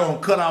instead, y'all gonna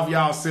cut off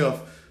y'all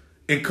self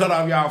and cut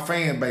off y'all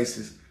fan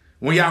bases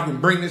when y'all can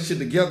bring this shit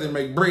together and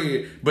make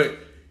bread. But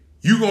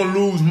you gonna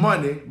lose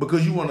money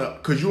because you want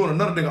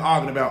another nigga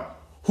arguing about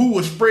who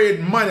was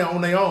spreading money on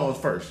their arms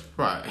first.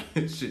 Right.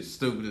 Shit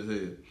stupid as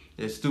hell.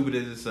 As stupid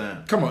as it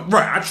sounds. Come on.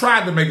 Right. I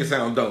tried to make it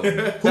sound dumb.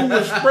 Who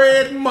was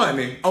spreading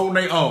money on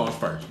their arms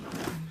first?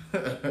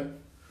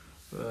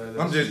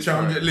 I'm just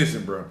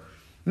listen, bro.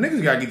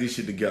 Niggas gotta get this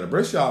shit together,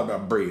 bro. It's all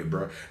about bread,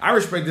 bro. I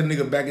respect them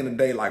niggas back in the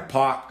day like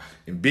Pac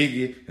and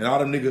Biggie and all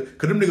them niggas,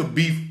 cause them nigga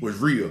beef was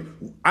real.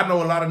 I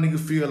know a lot of niggas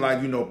feel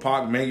like, you know,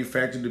 Pac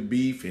manufactured the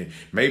beef and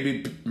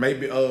maybe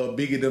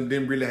Biggie them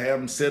didn't really have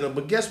them set up.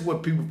 But guess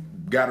what people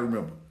gotta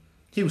remember?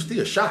 He was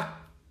still shot.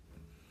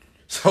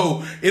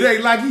 So it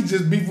ain't like he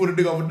just beef with a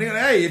nigga over there.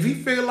 Hey, if he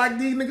feel like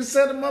these niggas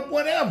set him up,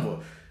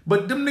 whatever.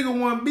 But them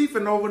niggas weren't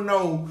beefing over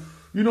no,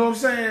 you know what I'm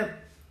saying?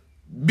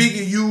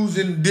 Biggie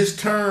using this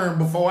term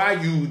before I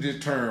used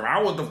this term. I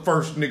was the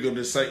first nigga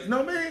to say, you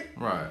know what I mean?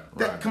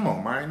 Right. Come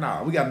on, man.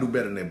 Nah, we gotta do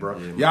better than that, bro.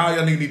 Yeah,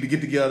 y'all niggas need to get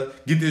together,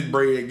 get this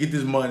bread, get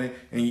this money,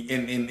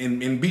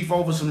 and beef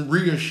over some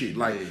real shit.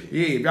 Like,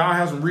 if y'all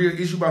have some real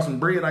issue about some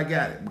bread, I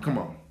got it. But come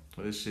on.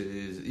 This shit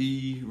is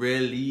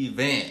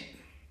irrelevant.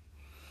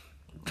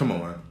 Come on,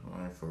 man.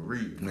 Right, for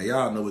real. Now,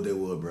 y'all know what that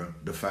was, bro.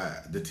 The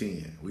 5, the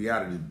 10. We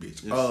out of this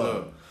bitch. Yes,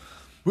 sir.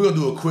 We're gonna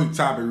do a quick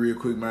topic real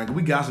quick, man.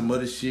 We got some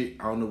other shit.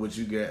 I don't know what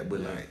you got,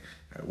 but like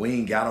we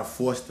ain't gotta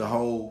force the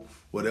whole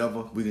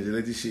whatever. We can just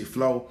let this shit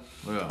flow.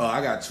 Yeah.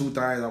 I got 2 things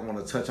I want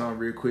to touch on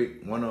real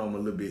quick. One of them a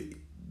little bit,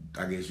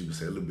 I guess you could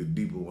say a little bit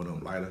deeper, one of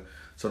them lighter.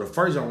 So the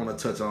first I want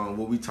to touch on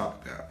what we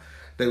talked about.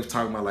 They was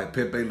talking about like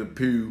Pepe Le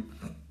Pew,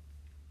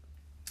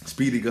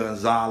 Speedy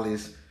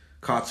Gonzalez,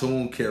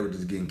 cartoon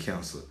characters getting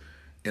canceled.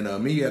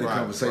 And me had a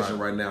conversation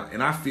right now,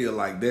 and I feel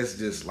like that's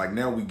just like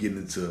now we getting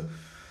into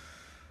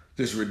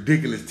this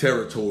ridiculous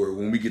territory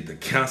when we get to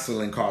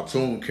canceling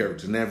cartoon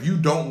characters. Now, if you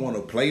don't want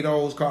to play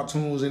those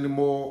cartoons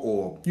anymore,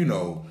 or you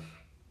know,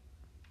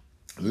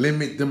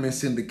 limit them in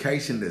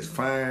syndication, that's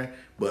fine.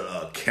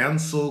 But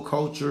cancel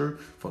culture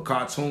for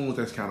cartoons,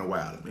 that's kind of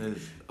wild to me.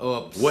 It's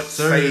absurd. What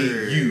say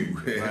you?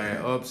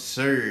 Man,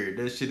 absurd.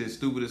 That shit is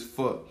stupid as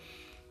fuck.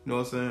 You know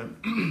what I'm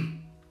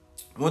saying?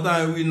 One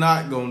thing we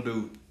not gonna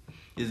do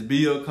is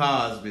Bill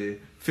Cosby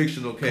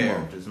fictional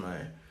characters,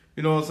 man.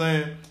 You know what I'm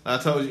saying? I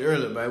told you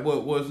earlier, man.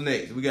 What's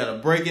next? We got a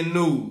breaking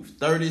news.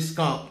 30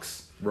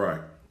 skunks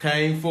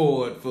came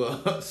forward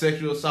for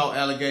sexual assault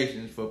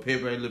allegations for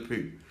Pepe Le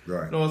Pew.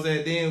 Right. You know what I'm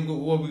saying? Then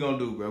what we gonna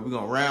do, bro? We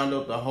gonna round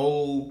up our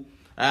whole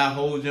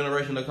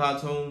generation of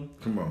cartoon.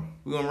 Come on.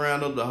 We gonna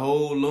round up the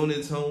whole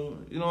Looney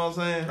Tune. You know what I'm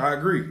saying? I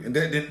agree. And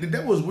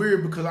that was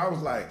weird because I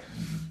was like,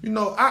 you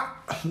know,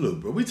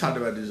 look, bro, we talked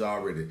about this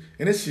already,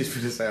 and this shit's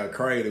finna sound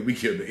crazy. We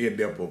killed the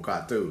in-depth on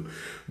cartoon,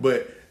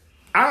 but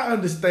I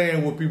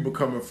understand where people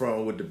coming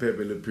from with the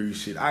Pepe Le Pew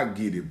shit. I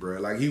get it,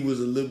 bro. Like, he was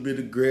a little bit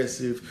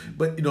aggressive,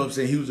 but you know what I'm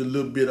saying? He was a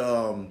little bit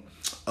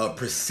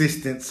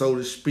persistent, so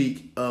to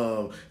speak.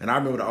 And I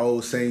remember the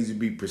old sayings would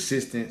be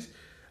persistence,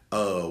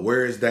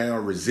 wears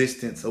down,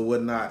 resistance, or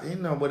whatnot. You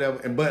know,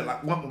 whatever. But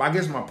like, I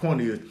guess my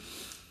point is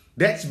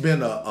that's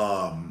been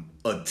a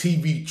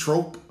TV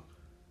trope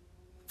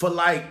for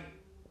like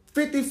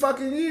 50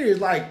 fucking years.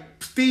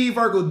 Like Steve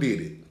Urkel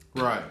did it.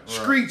 Right.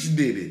 Screech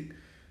did it.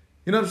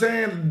 You know what I'm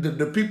saying?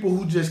 The people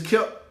who just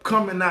kept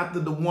coming after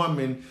the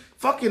woman,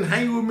 fucking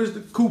hang with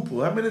Mr.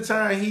 Cooper. How many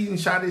times he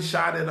shot his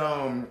shot at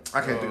I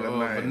can't think of the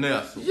name.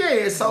 Vanessa.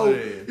 Yeah, so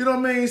you know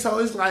what I mean? So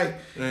it's like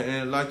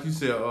and like you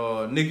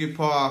said, Nicky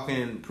Park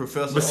and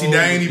Professor. But see, they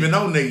ain't even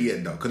on there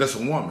yet though, cause that's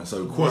a woman.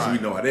 So of course we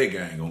know how that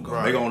gang gonna go.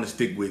 Right. They gonna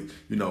stick with,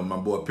 you know, my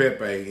boy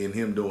Pepe and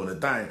him doing the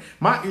thing.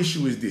 My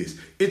issue is this: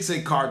 it's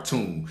a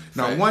cartoon.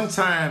 Now, one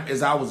time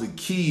as I was a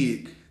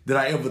kid, that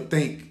I ever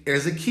think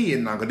as a kid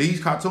now, because these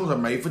cartoons are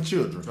made for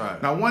children.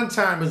 Right. Now, one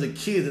time as a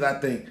kid that I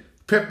think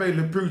Pepe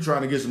Le Pew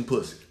trying to get some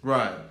pussy.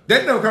 Right.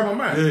 That never come to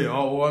my mind. Yeah.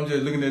 Oh, I'm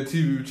just looking at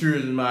TV with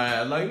tears in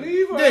my eyes. Like,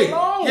 leave her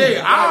alone. Yeah.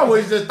 Like, I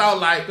always just thought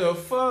like the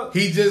fuck.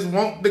 He just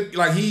want the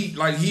he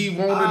wanted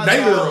to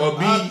date her or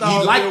be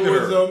he liked her.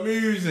 It was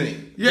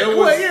amusing. Yeah.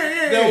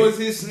 That was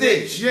his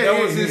stitch. Yeah.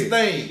 That was his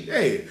thing.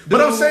 Yeah. But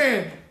I'm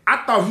saying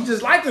I thought he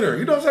just liked her.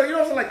 You know what I'm saying? You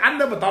know what I'm saying? Like, I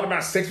never thought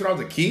about sex when I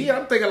was a kid.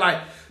 I'm thinking like,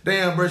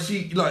 damn, bro,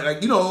 she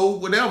like you know,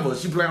 whatever.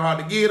 She playing hard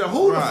to get her.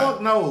 Who the fuck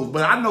knows?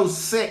 But I know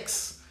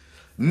sex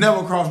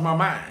never crossed my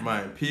mind.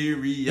 Right,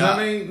 period. You know what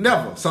I mean?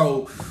 Never.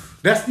 So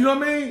that's, you know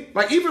what I mean?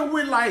 Like even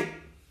when I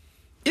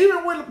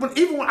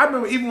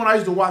remember when I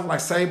used to watch like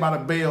Saved by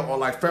the Bell or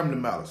like Family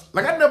Matters,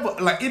 like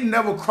it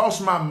never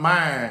crossed my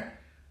mind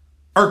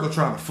Urkel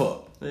trying to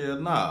fuck. Yeah,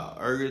 nah.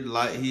 Urkel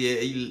like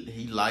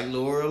he liked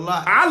Laura a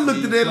lot. I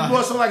looked at that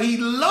boy so like he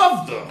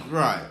loved her.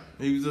 Right.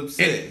 He was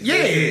obsessed.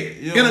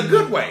 In a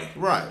good way.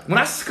 Right.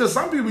 Because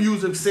some people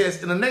use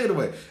obsessed in a negative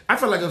way. I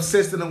feel like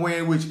obsessed in a way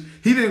in which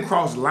he didn't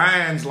cross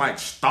lines like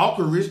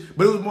stalkerish,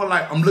 but it was more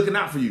like, I'm looking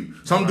out for you.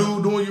 Some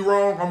dude doing you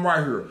wrong, I'm right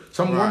here.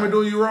 Some woman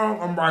doing you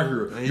wrong, I'm right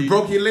here. You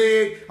broke your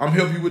leg, I'm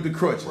helping you with the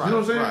crutches. Right, you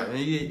know what I'm saying? Right. And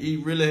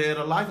he really had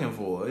a liking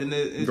for her. And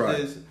it's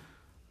just...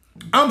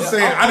 I'm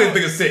saying I didn't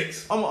think of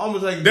sex. I'm gonna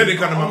take it. That didn't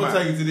come to my mind. I'm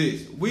gonna take it to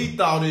this. We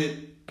thought it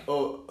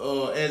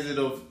as it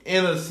of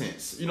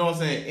innocence. You know what I'm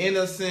saying?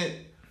 Innocent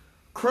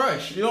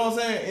crush. You know what I'm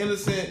saying?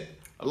 Innocent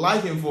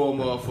liking for a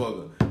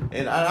motherfucker.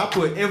 And I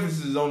put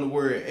emphasis on the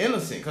word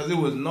innocent because it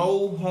was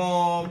no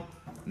harm,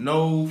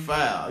 no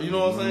foul. You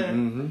know what I'm saying?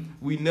 Mm-hmm.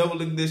 We never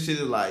looked at this shit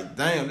as like,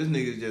 damn, this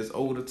nigga's just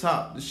over the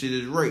top. This shit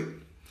is rape.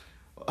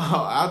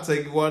 I'll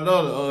take you one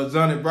another.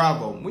 Johnny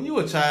Bravo. When you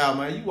a child,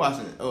 man, you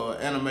watching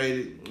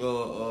animated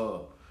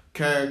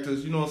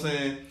characters. You know what I'm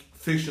saying?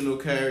 Fictional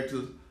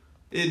characters.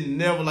 It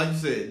never, like you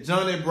said,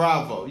 Johnny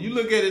Bravo. You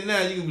look at it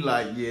now, you can be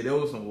like, yeah, there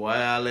was some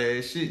wild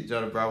ass shit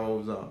Johnny Bravo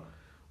was on.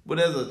 But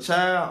as a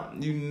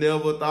child, you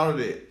never thought of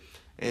that.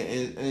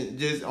 And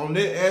just on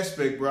that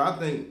aspect, bro, I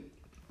think,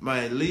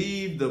 man,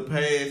 leave the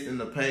past in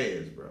the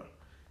past, bro.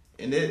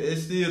 And it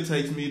still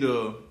takes me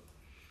to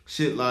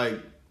shit like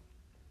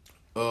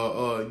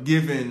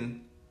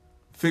giving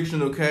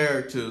fictional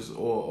characters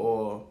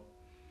or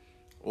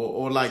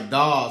like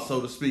dolls,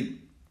 so to speak,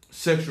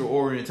 sexual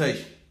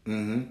orientation.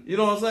 Mm-hmm. You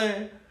know what I'm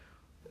saying?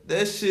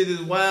 That shit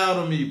is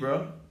wild to me,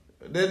 bro.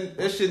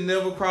 That shit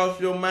never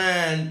crossed your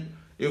mind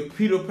if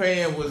Peter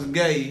Pan was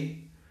gay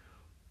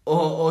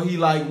or he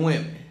liked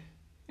women.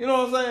 You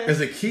know what I'm saying? As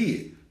a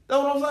kid.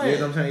 That's what I'm saying.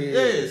 Yeah, I'm saying,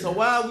 yeah. So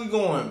why are we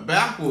going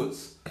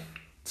backwards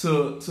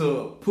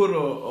to put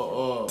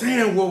a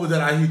damn, what was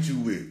that I hit you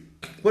with?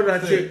 What did I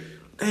say?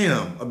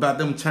 Damn, about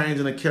them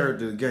changing the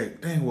character to gay.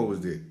 Damn, what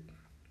was that?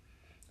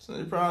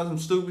 So probably some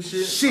stupid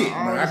shit. Shit,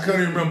 man. I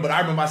couldn't remember, but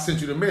I remember I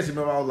sent you the message.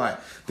 Remember, I was like,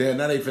 damn,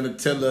 now they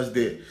finna tell us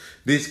that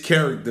this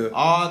character...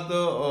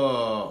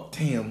 Arthur,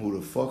 damn, who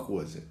the fuck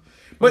was it?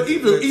 But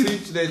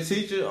that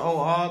teacher on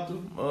Arthur,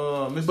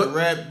 Mr.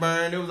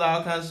 Ratburn, it was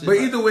all kinds of shit. But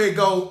either way it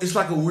goes, it's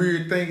like a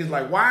weird thing. It's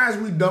like, why is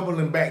we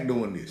doubling back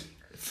doing this?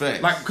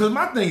 Facts. Like, because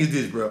my thing is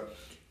this, bro.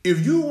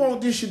 If you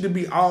want this shit to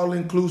be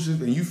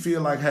all-inclusive and you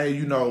feel like, hey,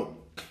 you know,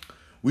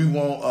 we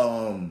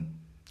want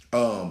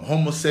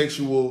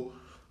homosexual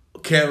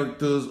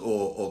characters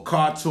or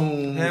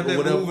cartoons have or that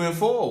whatever. moving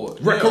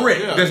forward. Right,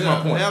 correct. That's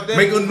my point.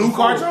 Make a new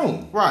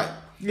cartoon. Right.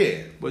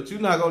 Yeah. But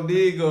you're not going to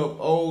dig up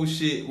old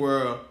shit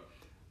where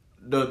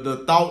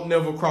the thought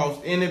never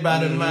crossed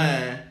anybody's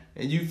mind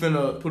and you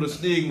finna put a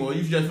stigma or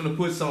you just finna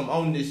put something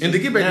on this shit. And to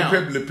get back to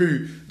Pepe Le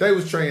Pew, they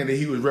was saying that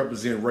he was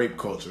representing rape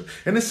culture.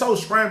 And it's so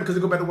strange because it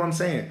go back to what I'm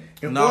saying.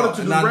 In order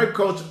to do rape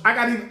culture, I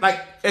got even, like,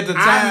 at the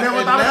time, I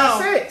never thought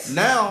about sex.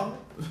 Now,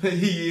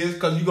 he is,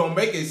 because you're going to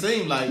make it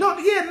seem like... No,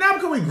 yeah, now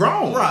because we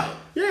grown. Right.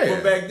 Yeah.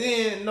 But back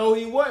then, no,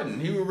 he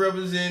wasn't. He was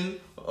representing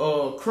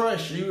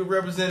crush. He was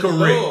representing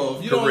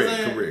love. You know what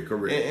I'm saying?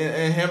 Correct.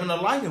 And having a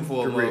liking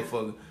for a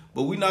motherfucker.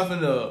 But we not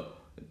finna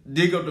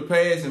dig up the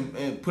past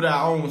and put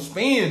our own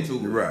spin to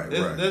it. Right.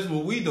 That's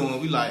what we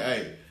doing. We like,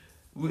 hey,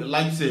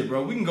 like you said,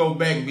 bro, we can go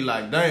back and be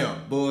like,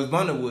 damn, Bugs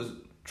Bunny was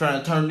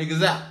trying to turn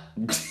niggas out.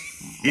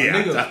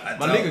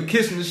 My nigga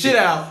kissing the shit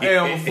out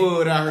Elmer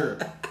Fudd out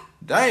here.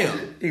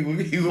 Damn. He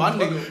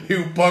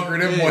was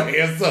puckering them boy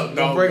hands up.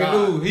 Don't break a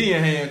dude. He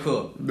in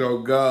handcuffs. No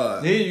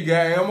God. Then you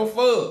got Elmer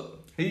Fudd.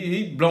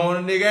 He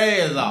blowing a nigga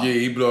ass off. Yeah,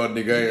 he blowing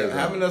a nigga ass off.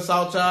 How many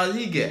assault charges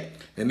he got?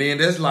 And then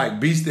that's like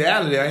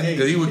bestiality, ain't it?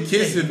 Because he was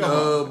kissing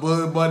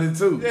Bud Bunny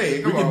too.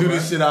 Yeah, we can do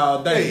this shit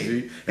all day,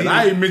 G. And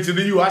I ain't mentioned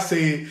to you, I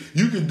said,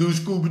 you can do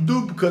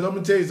Scooby-Doo because I'm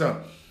going to tell you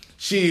something.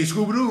 Shit,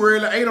 Scooby-Doo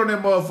really ate on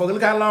that motherfucker.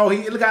 Look how long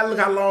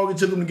it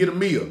took him to get a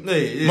meal.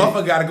 Yeah.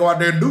 Motherfucker got to go out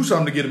there and do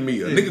something to get a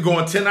meal. Yeah. Nigga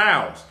going 10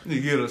 hours.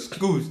 Nigga get a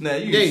Scooby. Now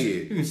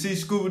you can see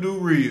Scooby-Doo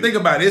real. Think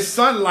about it. It's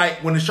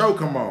sunlight when the show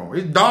come on.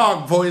 It's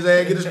dark before his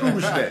ass get a Scooby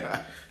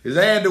snack. His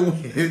ass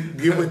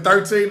get with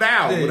 13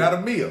 hours without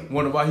a meal.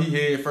 Wonder why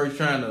he had first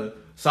trying to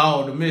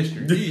solve the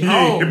mystery. He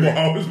hungry.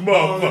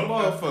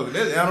 Motherfucker.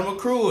 That's animal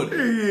cruelty.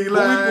 Who we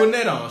putting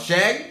that on?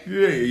 Shaggy?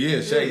 Yeah,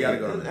 Shaggy gotta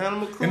go. That's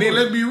animal cruelty. And then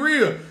let's be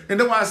real. And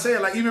that's why I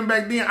said, like, even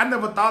back then, I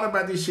never thought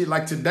about this shit.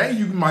 Like, today,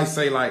 you might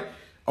say, like,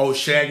 oh,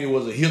 Shaggy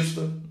was a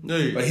hipster, a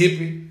hippie.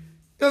 You know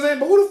what I'm saying?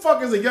 But who the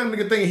fuck is a young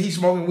nigga thinking he's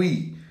smoking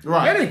weed?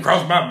 Right. That didn't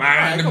cross my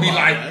mind to be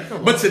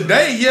like, but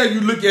today, yeah,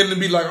 you look at it and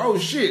be like, oh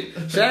shit,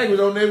 Shaggy was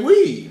on that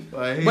weed.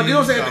 But you know what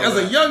I'm saying? As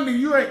a young nigga,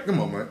 you ain't, come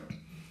on, man.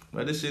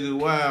 But this shit is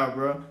wild,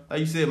 bro.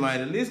 Like you said, man,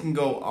 the list can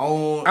go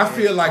on. I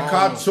feel like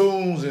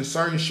cartoons and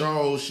certain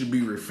shows should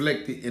be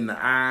reflected in the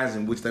eyes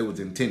in which they was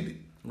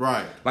intended.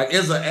 Right. Like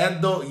as an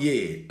adult,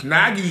 yeah.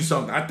 Now I give you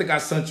something. I think I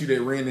sent you that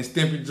Ren and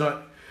Stimpy joint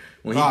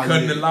when he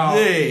cutting the law.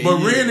 Yeah,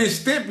 but Ren and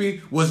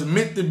Stimpy was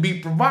meant to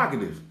be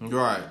provocative.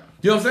 Right.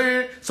 You know what I'm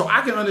saying? So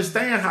I can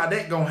understand how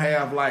that gonna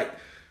have like,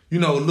 you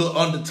know, little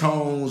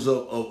undertones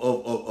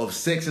of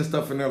sex and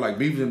stuff in there, like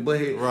Beavis and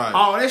Butthead. Right.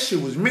 All that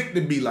shit was meant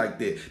to be like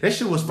that. That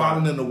shit was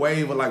following in the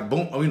wave of like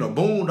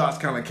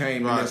Boondocks kind of came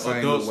in that same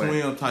Adult way.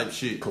 Swim type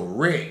shit.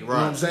 Correct. You know what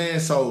I'm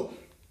saying? So,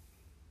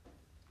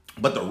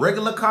 but the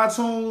regular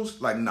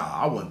cartoons, like, nah,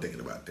 I wasn't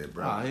thinking about that,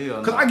 bro.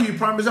 Because I give you a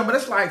prime example,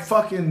 that's like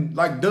fucking,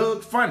 like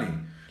Doug Funny.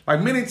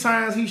 Like, many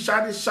times he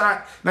shot his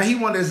shot. Now, he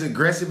wasn't as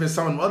aggressive as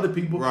some of them other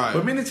people. Right.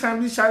 But many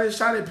times he shot his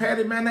shot at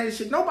Patty Mayonnaise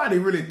shit. Nobody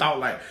really thought,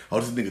 like, oh,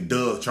 this nigga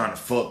Doug trying to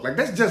fuck. Like,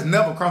 that's just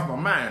never crossed my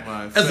mind.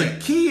 Right, as a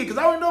kid, because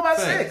I don't know about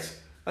sex.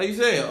 Like you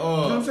said, you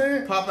know what I'm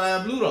saying?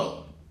 Popeye and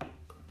Bluto.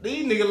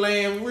 These niggas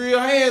laying real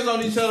hands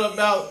on each other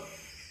about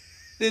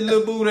this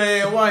little booty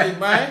ass white,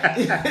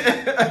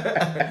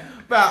 man.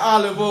 About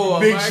olive oil,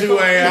 Big man. shoe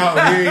ain't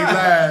out. He ain't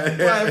lying.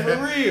 Like, for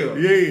real.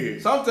 Yeah.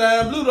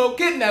 Sometimes Bluto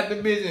kidnap the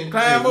bitch and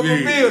climb up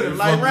a building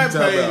like Rampage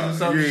or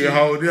some shit.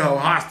 Hold this whole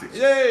hostage.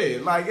 Yeah,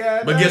 like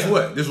that. But guess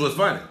what? This was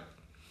funny.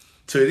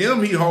 To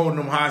them, he holding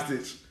them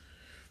hostage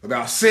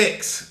about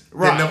sex.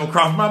 Right. That never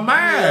crossed my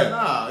mind.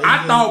 Yeah,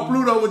 I thought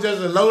Pluto was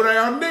just a low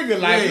down nigga.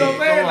 Like, you know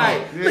what I'm saying?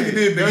 Like, look at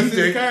this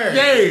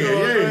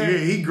nigga.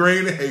 He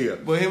green as hell.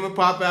 But him and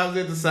Popeye was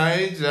at the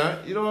same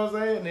junk. You know what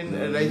I'm saying?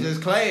 And they just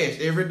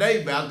clashed every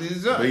day about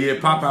this junk. But yeah,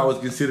 Popeye was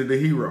considered the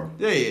hero.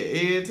 Yeah,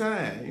 every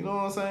time. You know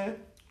what I'm saying?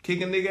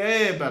 Kicking nigga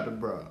ass about the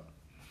bro.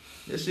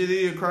 That shit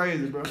is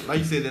crazy, bro. Like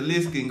you said, the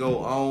list can go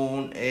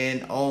on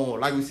and on.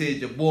 Like we said,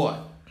 your boy,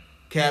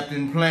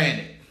 Captain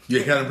Planet.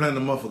 Yeah, Captain Planet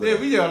the motherfucker.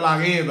 Yeah, we just lock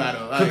everybody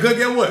up. Like, because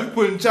get what? We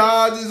putting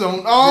charges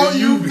on all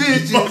you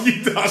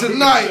bitches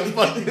tonight.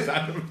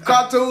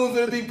 Cartoons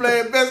gonna be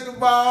playing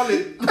basketball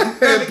and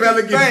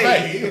Pelican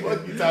Bay.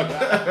 What you talking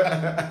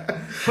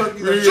about?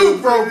 Fucking the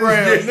shoot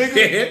program,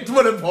 nigga.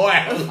 24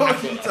 hours.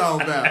 What you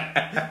talking about?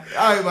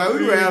 All right, man,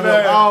 we ran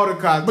up all the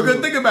cartoons. Because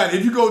think about it,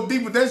 if you go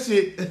deep with that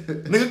shit,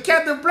 nigga,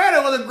 Captain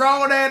Planet was a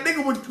grown ass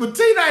nigga with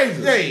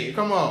teenagers. Yeah,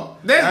 come on.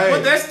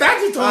 That's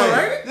statutory,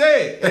 right?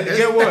 Yeah, and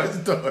get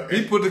what?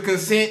 He put the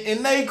consent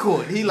in their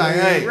court. He like,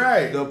 hey,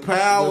 right. The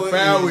power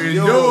is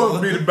yours.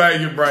 For me to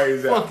bang your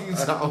brains out. Fuck you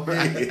talking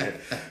about.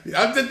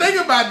 I'm just thinking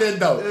about that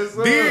though. Yes,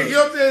 then, you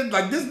know what I'm saying?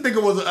 Like this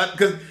nigga was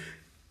because.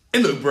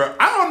 And look, bro,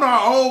 I don't know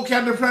how old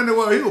Captain Planet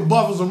was. He was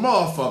buff as a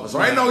motherfucker.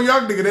 So ain't no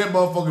young nigga that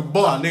motherfucking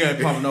buff. Nigga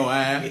ain't pumping no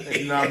ass.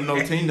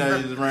 No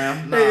teenagers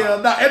around. Nah.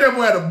 And that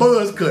boy had a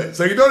buzz cut.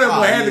 So you know that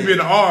boy had to be in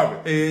the army.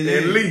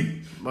 At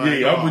least.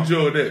 I'm with you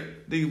on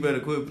that. Nigga better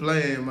quit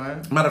playing,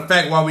 man. Matter of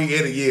fact, while we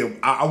at it,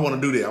 I want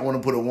to do that. I want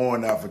to put a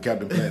warrant out for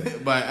Captain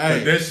Planet. But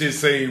hey, that shit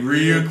seemed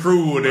real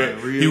cruel that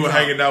he was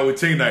hanging out with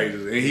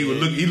teenagers. And he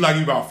was he like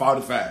he about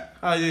 45.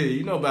 Oh yeah,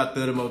 you know about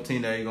 30 more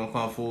teenagers gonna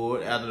come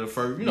forward after the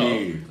first,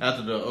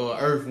 after the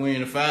Earth,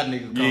 Wind, and Fire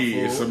niggas come forward.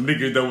 Yeah, some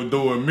niggas that was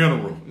doing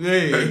mineral.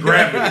 Yeah.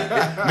 Gravity.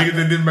 Niggas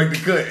that didn't make the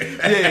cut.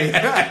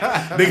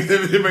 Yeah. Niggas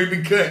that didn't make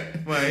the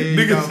cut.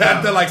 Niggas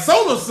out there like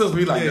solar system.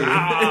 He like,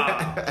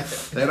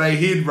 that ain't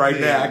hidden right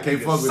now. I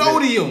can't fuck with that.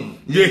 Sodium.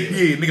 Yeah.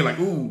 Nigga like,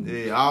 ooh.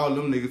 Yeah, all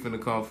them niggas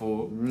finna come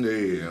forward.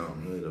 Yeah.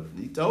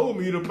 He told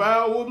me the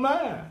power was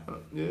mine.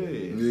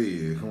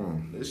 Yeah, come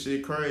on. That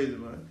shit crazy,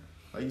 man.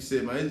 Like you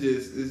said, man,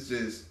 it's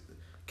just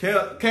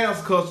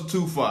cancel culture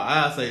too far.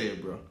 I say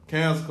that, bro.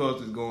 Cancel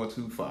culture is going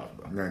too far,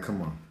 bro. Man,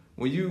 come on.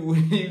 When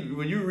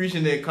you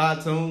reaching that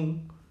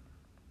cartoon,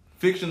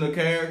 fictional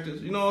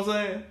characters, you know what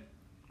I'm saying?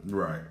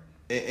 Right.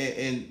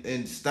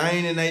 And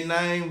staining their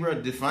name, bro,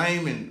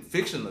 defaming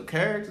fictional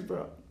characters,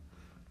 bro.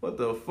 What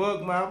the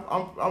fuck, man?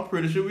 I'm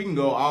pretty sure we can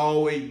go all the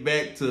way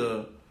back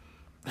to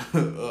I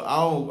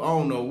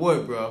don't know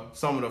what, bro.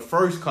 Some of the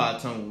first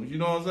cartoons, you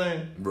know what I'm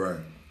saying? Right.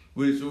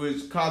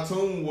 Which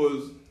cartoon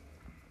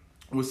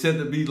was said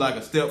to be like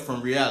a step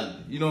from reality.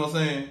 You know what I'm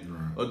saying?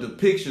 Right. A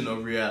depiction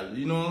of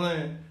reality. You know what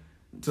I'm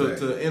saying?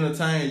 To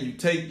entertain you,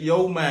 take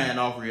your mind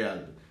off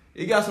reality.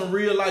 It got some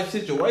real life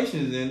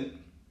situations in it,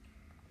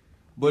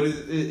 but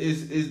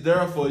it's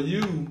there for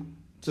you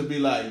to be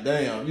like,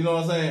 damn. You know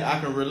what I'm saying? I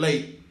can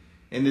relate,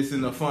 and it's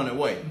in a funny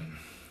way.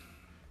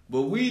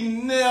 But we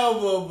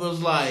never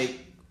was like,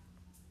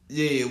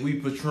 yeah, we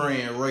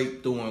portraying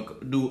rape through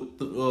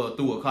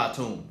a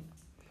cartoon.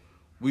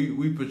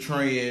 We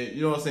portraying,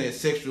 you know what I'm saying,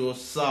 sexual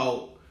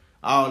assault,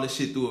 all this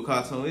shit through a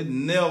cartoon. It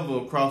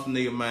never crossed a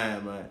nigga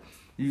mind, man.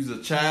 You's a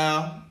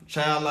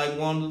childlike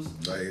wonders.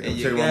 Hey, and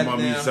tell you what my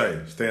mom used to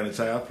say, stay in a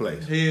child's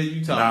place. Hell,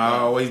 you talking about? I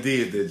always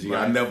did that, G.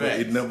 Right,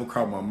 it never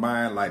crossed my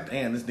mind like,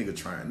 damn, this nigga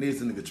trying this,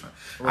 this nigga trying.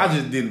 Right. I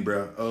just didn't,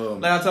 bro.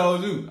 Like I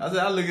told you, I said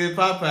I look at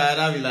Popeye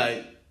and I be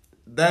like,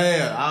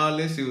 damn, all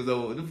this shit was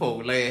over. The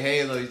folks laying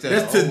hands on each other.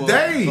 That's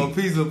today. A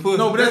piece of pussy.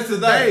 No, but that's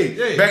today.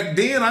 Yeah. Back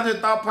then, I just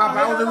thought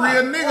Popeye was a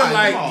real nigga.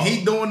 Right, like,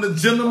 he doing the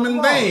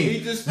gentleman thing.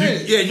 He just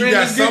you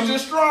got some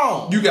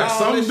strong. You got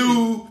some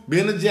dude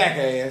being a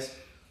jackass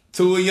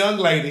to a young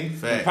lady.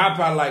 And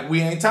Popeye like, we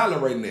ain't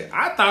tolerating that.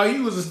 I thought he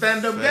was a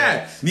stand-up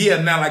guy.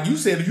 Yeah, now like you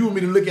said, if you want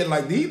me to look at it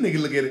like these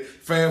niggas look at it,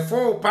 fast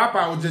forward,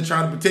 Popeye was just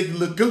trying to protect the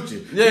little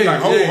coochie. Yeah, he like,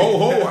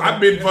 ho,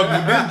 I've been fucking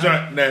with this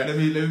joint now. Let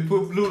me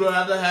put Pluto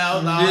out the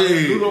house.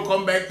 Pluto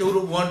come back through the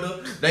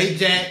window. They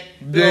jack.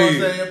 You know what I'm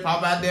saying?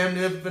 Popeye damn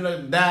near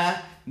finna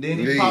die. then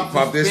he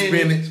popped the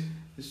spinach.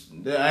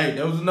 Hey,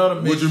 that was another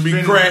mix. Would you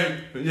be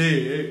cracked?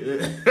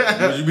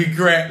 Yeah. Would you be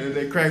cracked?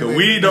 Cause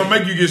weed don't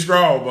make you get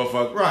strong,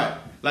 motherfucker. Right.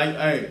 Like,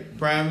 hey,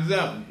 prime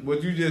example,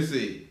 what you just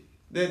said.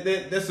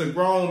 That's a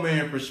grown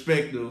man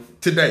perspective.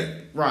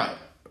 Today. Right.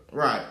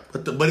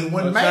 But it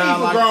wasn't made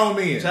for grown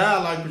men.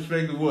 Childlike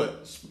perspective,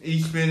 what?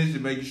 Eat spinach to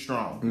make you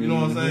strong. You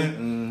know what I'm saying?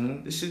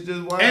 Mm-hmm. This shit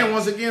just wild. And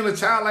once again, a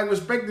childlike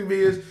perspective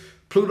is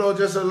Pluto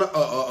just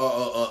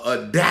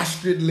a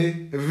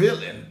dastardly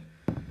villain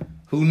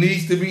who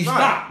needs to be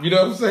stopped. You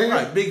know what I'm saying?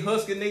 Right, big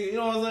husky nigga. You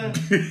know what I'm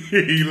saying?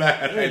 He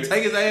lied.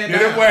 Take his ass down.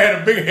 That boy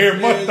had a big hair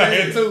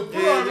Mustang too.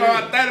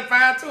 Pluto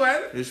 35 too,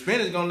 ain't it? If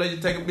spinach gonna let you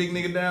take a big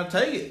nigga down,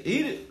 take it,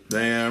 eat it.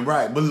 Damn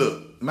right. But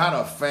look, matter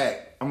of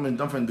fact, I'm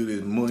finna do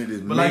this money.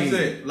 But like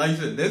you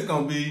said, there's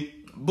gonna be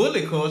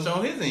bully culture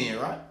on his end,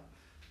 right?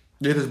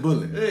 Yeah, this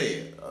bully.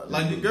 Yeah,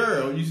 like the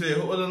girl you said,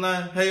 what was her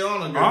name? Hey,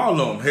 on her girl.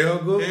 All of them,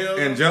 Helga,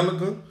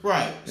 Angelica,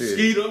 right? Yeah.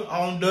 Skeeter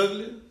on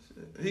Douglas.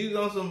 He was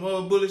on some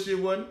bully shit,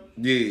 wasn't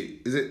he? Yeah,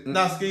 is it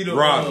not Skeeter?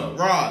 Roger.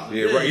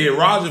 Roger. Yeah,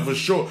 Roger for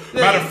sure.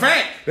 Yeah. Matter of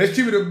fact, let's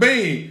keep it a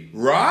bean.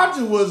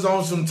 Roger was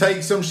on some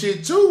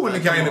shit too when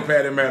it came to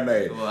Patty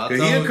Marinade. Well,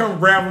 he'll come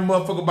grab a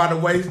motherfucker by the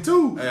waist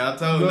too. Hey, I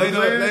told you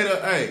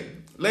later.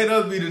 Let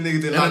us be the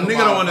nigga that. And the nigga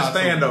don't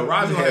understand though.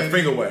 Roger had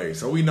finger waves,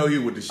 so we know he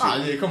with the shit.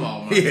 Ah, yeah, come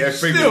on, man. He had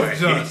finger waves.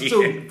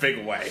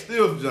 Finger waves.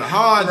 Still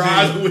hard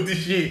Roger with the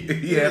shit.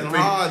 He had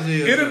hard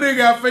Get a nigga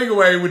got finger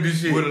wave with the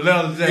shit. With a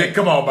leather jacket. Yeah,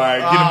 come on, man.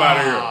 Get him out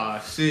of here.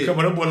 Ah, shit. Come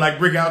on, that boy like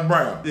Brickhouse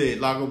Brown. Yeah,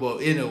 lock him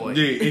up anyway.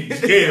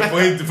 Yeah,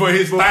 for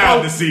his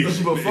style to see.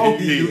 Before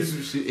he do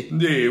some shit.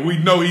 Yeah, we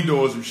know he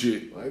doing some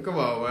shit. Like, come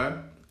on,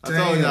 man. I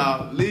told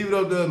y'all, leave it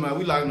up to us, man.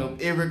 We locking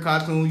up every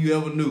cartoon you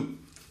ever knew.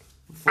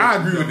 I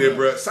agree with that,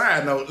 bro.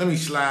 Side note, let me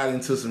slide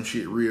into some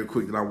shit real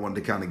quick that I wanted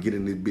to kind of get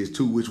in this bitch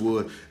too, which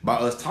was by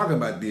us talking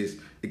about this,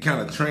 it kind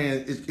of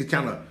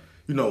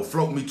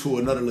float me to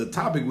another little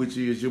topic, which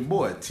is your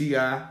boy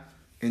T.I.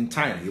 and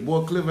Tiny. Your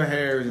boy Clifford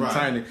Harris and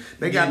Tiny.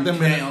 They got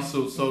them in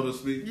so to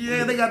speak.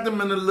 Yeah, they got them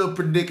in a little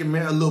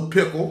predicament, a little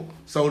pickle,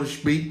 so to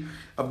speak.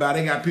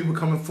 They got people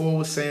coming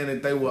forward saying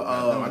that they were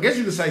I guess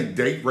you could say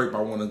date rape.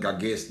 I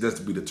guess that's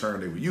to be the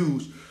term they would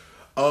use.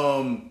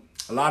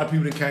 A lot of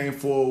people that came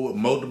forward,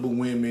 multiple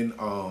women,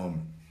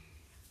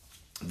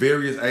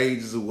 various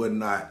ages or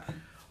whatnot.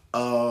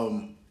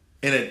 And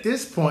at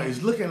this point,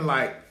 it's looking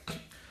like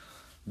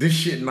this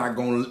shit not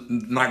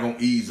gonna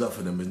ease up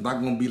for them. It's not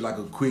gonna be like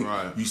a quick,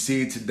 you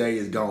see it today,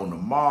 it's gone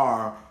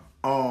tomorrow.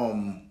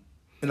 And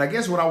I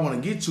guess what I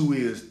want to get to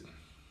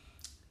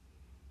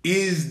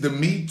is the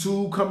Me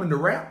Too coming to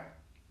rap?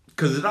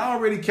 Because it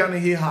already kind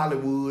of hit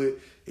Hollywood.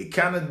 It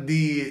kind of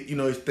did,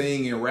 its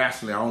thing in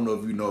wrestling. I don't know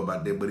if you know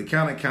about that, but it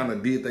kind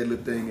of did their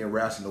little thing in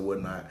wrestling or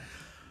whatnot.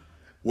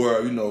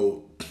 Where,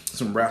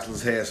 some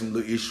wrestlers had some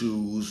little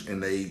issues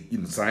and they,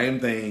 same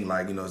thing,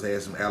 like,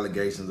 had some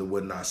allegations or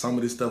whatnot. Some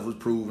of this stuff was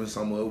proven,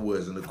 some of it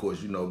wasn't, of course,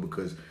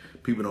 because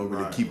people don't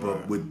really keep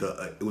up with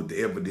the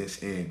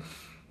evidence. And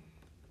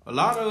a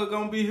lot of it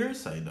gonna be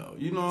hearsay, though.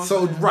 You know what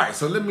I'm saying? Right.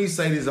 So let me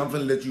say this. I'm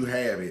finna let you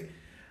have it.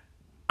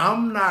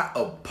 I'm not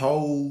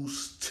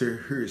opposed to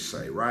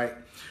hearsay, right?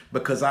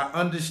 Because I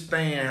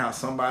understand how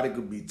somebody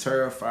could be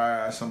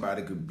terrified,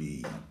 somebody could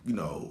be,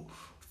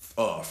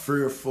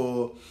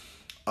 fearful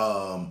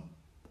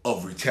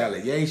of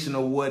retaliation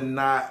or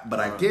whatnot. But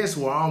I guess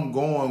where I'm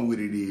going with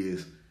it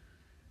is,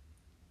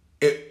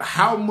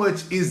 how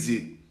much is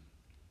it,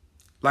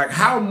 like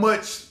how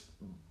much,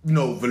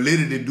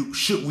 validity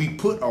should we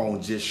put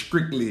on just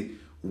strictly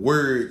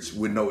words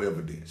with no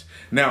evidence?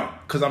 Now,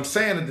 because I'm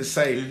saying it to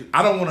say,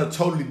 I don't want to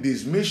totally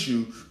dismiss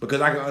you, because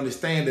I can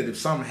understand that if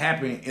something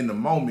happened in the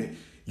moment,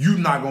 you're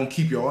not going to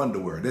keep your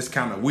underwear. That's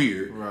kind of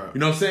weird. Right. You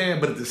know what I'm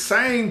saying? But at the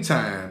same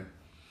time,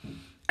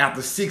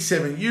 after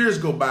 6-7 years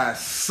go by,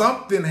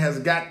 something has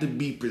got to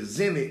be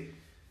presented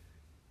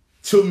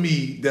to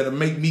me that'll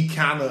make me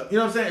kind of,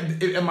 what I'm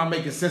saying? Am I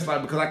making sense?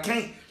 Like, because I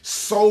can't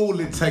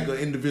solely take an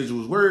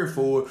individual's word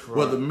for it,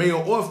 whether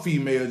male or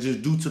female,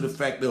 just due to the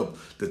fact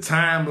of the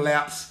time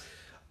lapse.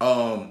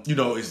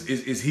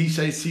 Is he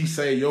say, she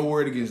say, your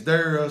word against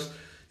theirs.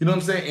 You know what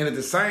I'm saying? And at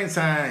the same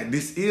time,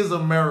 this is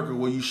America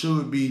where you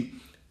should be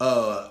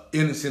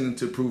innocent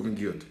until proven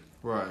guilty.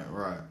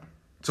 Right.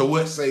 So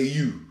what say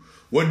you?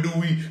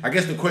 I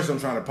guess the question I'm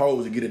trying to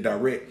pose to get it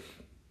direct,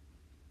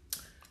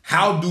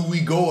 how do we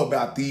go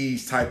about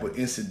these type of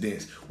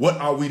incidents? What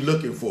are we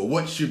looking for?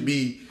 What should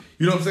be,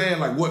 you know what I'm saying?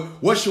 Like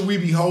what should we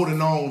be holding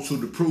on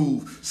to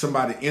prove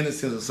somebody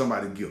innocent or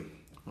somebody guilty?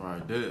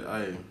 Right.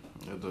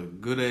 That's a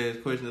good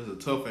ass question. That's a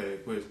tough ass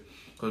question.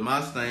 Because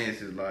my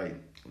stance is like,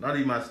 not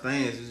even my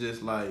stance, it's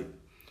just like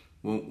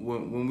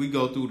when we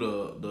go through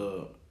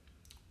the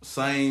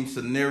same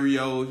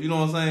scenarios, you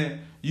know what I'm saying?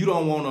 You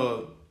don't want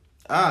to,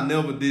 I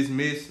never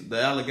dismiss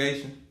the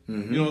allegation.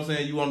 Mm-hmm. You know what I'm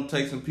saying? You want to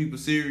take some people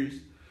serious.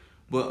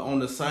 But on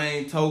the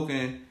same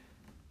token,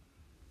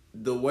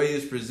 the way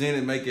it's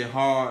presented make it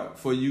hard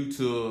for you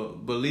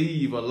to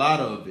believe a lot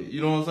of it.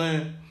 You know what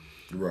I'm saying?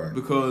 Right.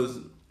 Because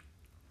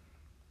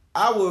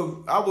I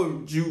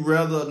would you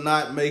rather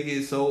not make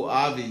it so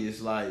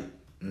obvious, like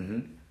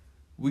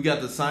we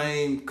got the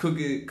same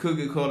cookie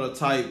cutter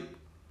type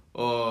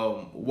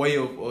way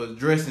of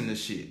addressing the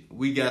shit.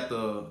 We got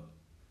the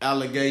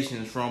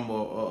allegations from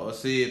a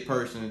said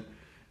person,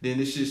 then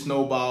this shit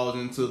snowballs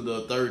into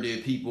the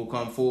 30 people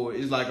come forward.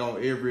 It's like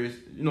on every,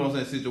 you know what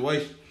I'm saying,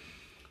 situation.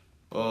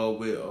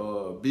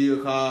 With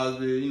Bill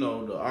Cosby, you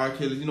know, the R.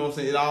 Kelly, you know what I'm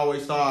saying? It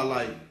always started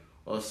like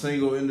a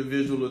single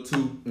individual or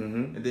two,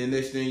 and then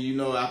next thing you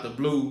know, out the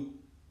blue,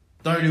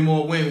 30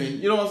 more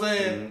women. You know what I'm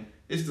saying?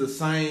 It's the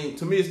same,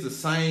 to me, it's the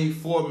same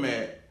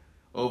format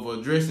of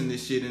addressing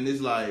this shit, and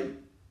it's like, you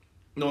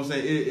know what I'm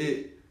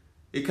saying?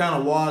 It kind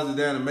of waters it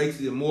down and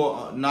makes it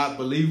more not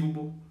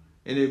believable,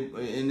 and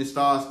it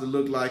starts to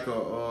look like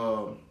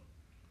a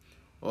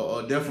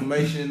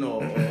defamation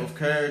of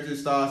character. It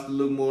starts to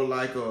look more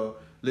like a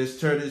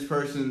let's tear this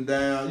person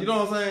down. You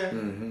know what I'm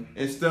saying?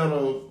 Instead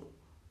of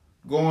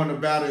going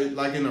about it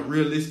like in a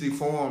realistic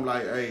form,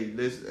 like, hey,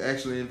 let's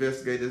actually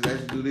investigate this,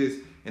 actually do this.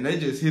 And they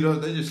just hit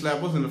us, they just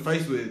slap us in the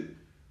face with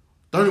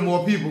 30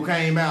 more people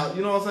came out.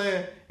 You know what I'm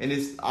saying? And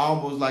it's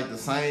almost like the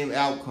same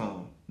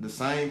outcome, the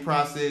same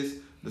process,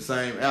 the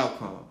same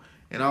outcome.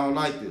 And I don't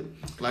like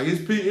that. Like,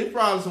 it's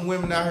probably some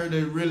women out here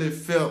that really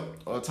felt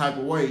a type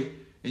of way,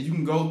 and you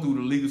can go through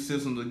the legal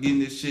system to getting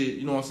this shit,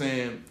 you know what I'm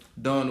saying,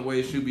 done the way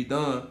it should be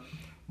done.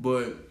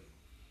 But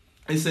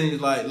it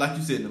seems like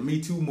you said, the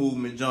Me Too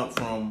movement jumped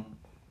from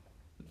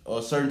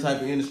a certain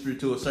type of industry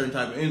to a certain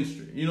type of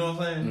industry. You know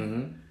what I'm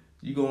saying?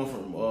 You going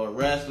from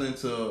wrestling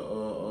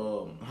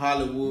to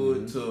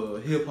Hollywood to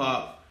hip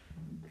hop.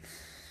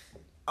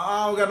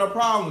 I don't got no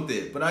problem with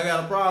it, but I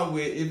got a problem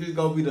with if it's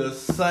gonna be the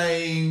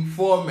same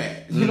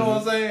format. You know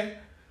what I'm saying?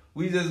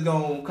 We just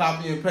gonna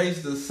copy and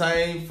paste the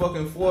same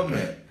fucking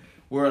format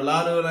where a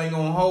lot of it ain't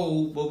gonna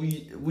hold, but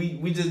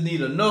we just need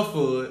enough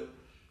of it.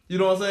 You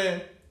know what I'm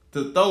saying?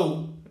 To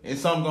throw, and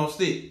something gonna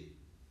stick.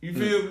 You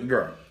feel me?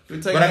 Right.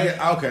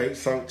 Okay,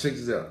 so check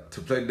this out.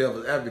 To play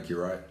devil's advocate,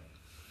 right?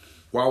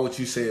 Why would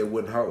you say it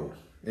wouldn't hold,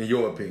 in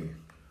your opinion?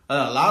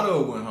 A lot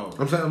of it wouldn't hold.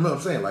 I'm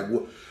saying, like,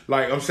 what?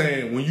 Like, I'm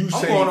saying, when you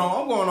say...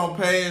 I'm going on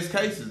past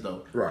cases,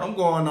 though. Right. I'm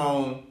going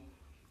on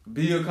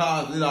Bill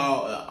Cosby,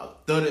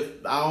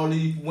 all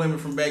these women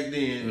from back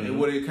then, and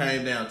what it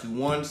came down to,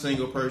 one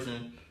single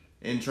person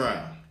in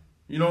trial.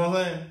 You know what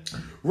I'm saying?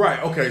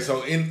 Right. Okay.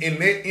 So in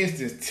that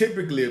instance,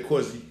 typically, of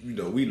course,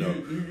 we know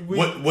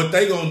what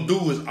they gonna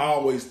do is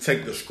always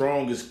take the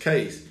strongest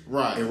case,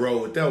 right, and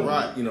roll with that one.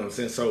 Right. You know what I'm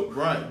saying? So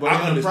right. But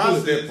I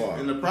understood that part.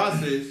 In the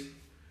process,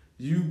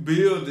 you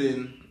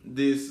building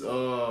this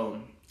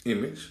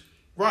image.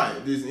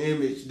 Right. This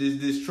image,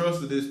 this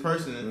trust of this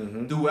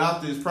person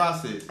throughout this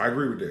process. I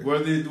agree with that.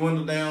 Whether it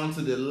dwindled down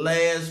to the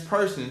last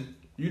person,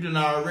 you done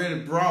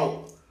already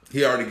brought.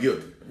 He already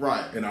guilty.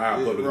 Right. In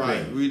our public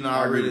opinion. We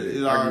already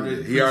he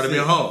already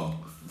been hung.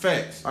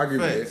 Facts. I agree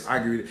with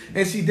that.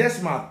 And see,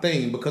 that's my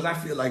thing, because I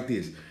feel like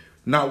this.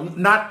 Now,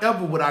 not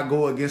ever would I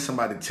go against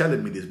somebody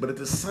telling me this, but at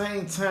the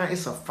same time,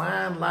 it's a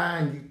fine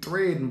line you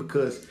threading,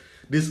 because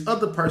this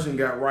other person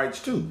got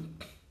rights too.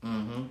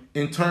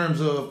 In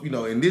terms of,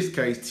 in this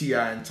case,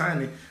 T.I. and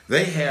Tiny,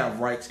 they have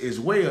rights as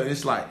well. And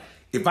it's like,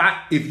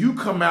 if you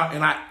come out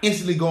and I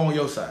instantly go on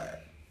your side,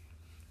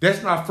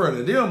 that's not fair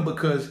to them,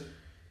 because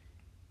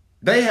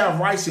they have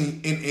rights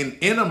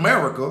in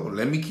America.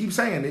 Let me keep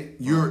saying it.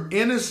 You're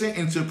innocent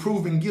until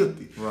proven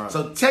guilty. Right.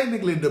 So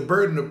technically, the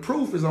burden of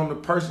proof is on the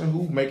person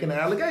who's making the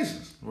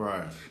allegations.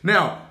 Right.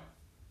 Now,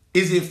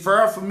 is it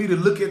fair for me to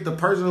look at the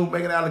person who's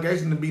making the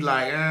allegation and be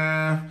like,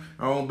 I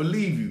don't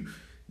believe you?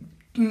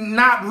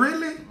 Not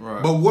really.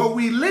 Right. But where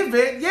we live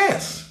at,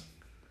 yes.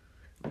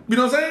 You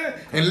know what I'm saying?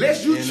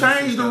 Unless you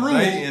change the rules.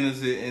 They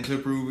innocent until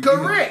proven guilty.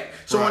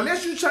 Correct. So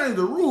unless you change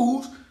the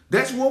rules,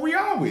 that's where we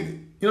are with it.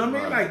 You know what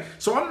I mean? Like,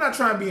 so I'm not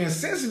trying to be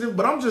insensitive,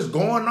 but I'm just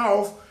going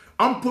off.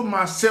 I'm putting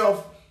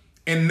myself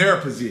in their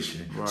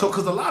position. Right. So,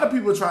 because a lot of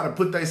people try to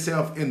put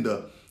themselves in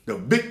the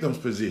victim's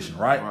position,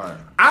 right?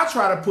 I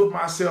try to put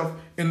myself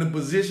in the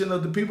position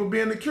of the people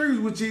being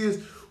accused, which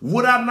is,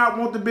 would I not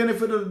want the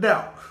benefit of the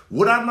doubt?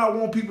 Would I not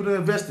want people to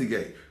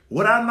investigate?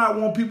 Would I not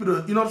want people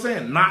to, you know what I'm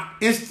saying, not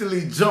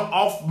instantly jump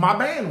off my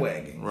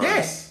bandwagon? Right.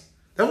 Yes.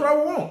 That's what I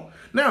would want.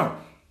 Now,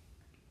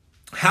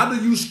 how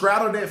do you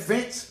straddle that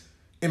fence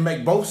and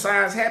make both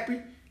sides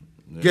happy?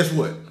 Yeah. Guess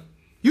what?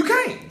 You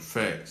can't.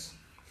 Facts.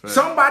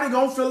 Somebody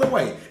gonna feel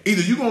away.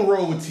 Either you gonna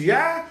roll with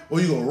T.I.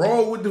 or you gonna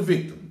roll with the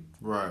victim.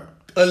 Right.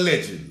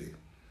 Allegedly.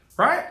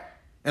 Right?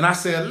 And I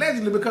say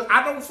allegedly because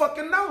I don't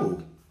fucking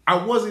know.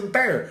 I wasn't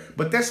there.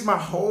 But that's my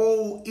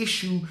whole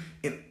issue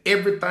in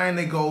everything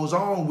that goes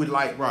on with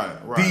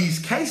these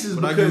cases,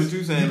 but because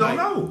you don't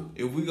know.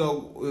 If we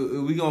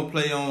gonna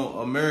play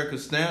on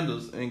America's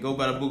standards and go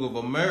by the book of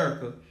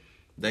America,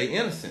 they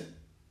innocent.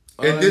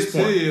 At this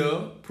point,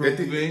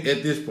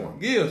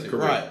 guilty,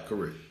 correct.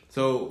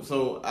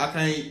 So I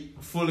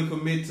can't fully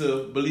commit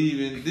to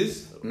believing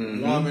this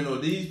woman or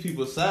these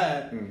people's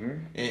side,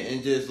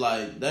 and just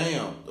like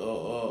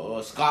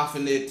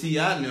scoffing at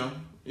T.I. now.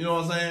 You know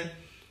what I'm saying?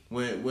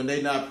 When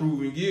they not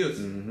proven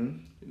guilty,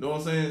 You know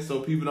what I'm saying? So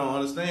people don't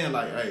understand,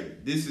 like, hey,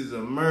 this is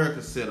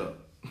America setup.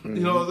 You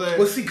know what I'm saying?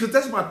 Well, see, because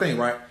that's my thing,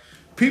 right?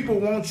 People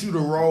want you to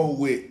roll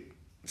with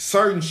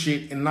certain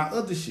shit and not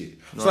other shit.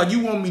 Right. So, like, you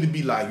want me to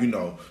be like, you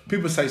know,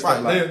 people say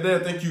stuff like... They'll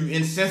think you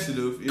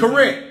insensitive.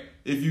 Correct.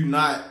 If you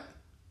not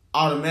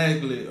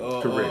automatically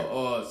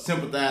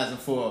sympathizing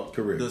for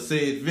the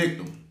said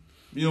victim.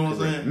 You know what I'm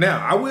saying?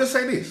 Now, I will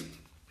say this.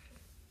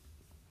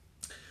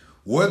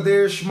 Where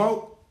there's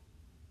smoke,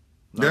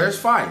 there's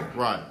fire.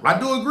 Right. I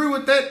do agree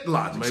with that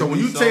logic. So when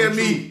you tell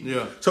me,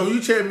 so when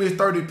you tell me it's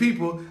 30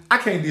 people, I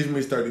can't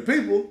dismiss 30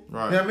 people.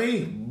 Right. You know what I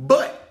mean?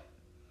 But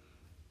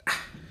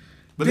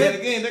then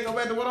again, they go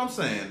back to what I'm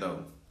saying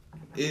though.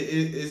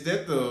 Is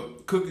that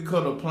the cookie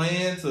cutter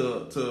plan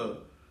to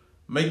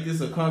make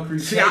this a concrete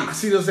case?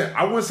 See what I'm saying?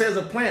 I wouldn't say it's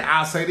a plan.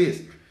 I'll say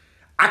this.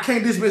 I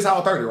can't dismiss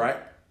all 30, right?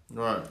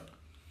 Right.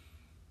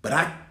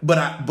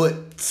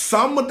 But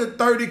some of the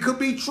 30 could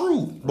be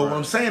true. But what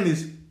I'm saying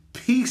is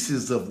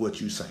pieces of what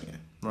you're saying.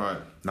 Right.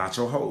 Not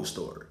your whole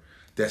story.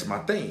 That's my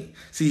thing.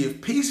 See,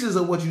 if pieces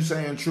of what you're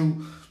saying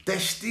true,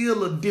 that's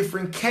still a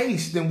different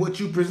case than what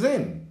you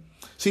present.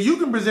 See, you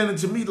can present it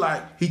to me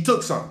like he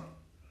took something.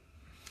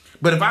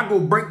 But if I go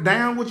break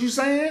down what you're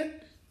saying,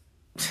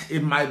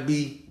 it might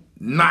be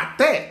not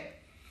that.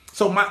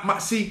 So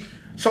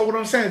so what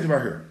I'm saying is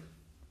right here.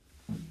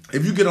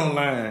 If you get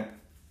online,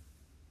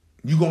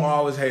 you're going to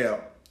always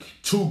have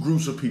two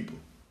groups of people.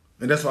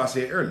 And that's what I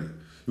said earlier.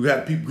 You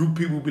got a group of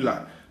people who be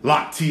like,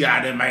 lock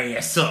T.I. them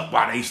ass up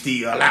while they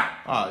still out.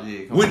 Oh,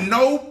 yeah. With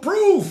no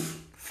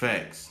proof.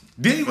 Facts.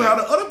 Then you have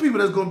the other people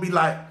that's going to be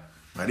like,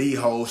 man, these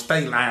hoes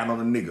stay lying on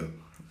a nigga.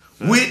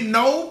 With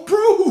no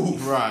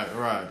proof.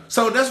 Right.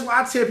 So that's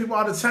why I tell people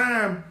all the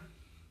time,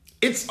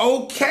 it's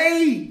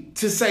okay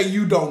to say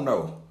you don't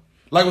know.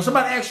 Like when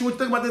somebody asks you what you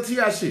think about the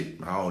T.I.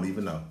 shit, I don't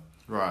even know.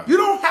 Right. You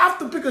don't have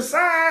to pick a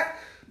side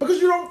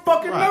because you don't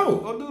fucking know.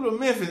 Go do the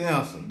Memphis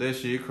answer. That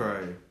shit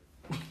crazy.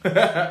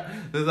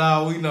 That's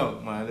all we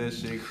know, man. That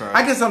shit crazy.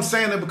 I guess I'm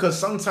saying that because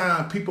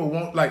sometimes people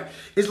won't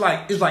it's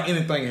like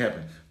anything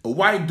happen. A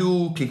white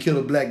dude can kill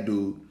a black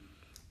dude,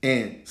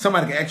 and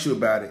somebody can ask you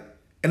about it,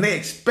 and they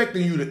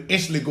expecting you to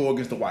instantly go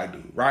against the white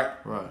dude, right?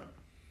 Right.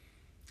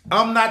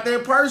 I'm not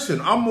that person.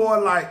 I'm more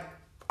like,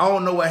 I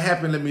don't know what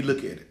happened. Let me look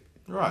at it.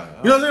 Right.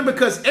 You know what I'm saying?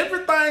 Because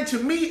everything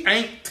to me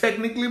ain't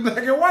technically black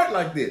and white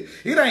like that.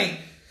 It ain't.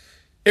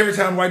 Every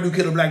time a white dude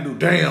kill a black dude,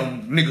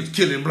 damn, niggas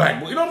killing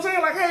black boy. You know what I'm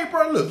saying? Like, hey,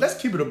 bro, look, let's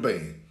keep it a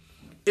band.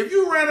 If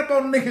you ran up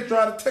on a nigga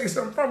trying to take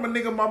something from a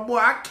nigga, my boy,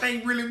 I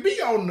can't really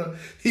be on the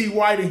he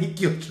white and he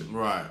killed you.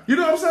 Right. You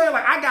know what I'm saying?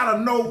 Like, I gotta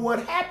know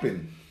what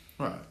happened.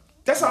 Right.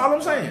 That's all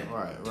I'm saying.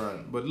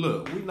 Right. But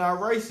look, we not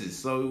racist,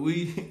 so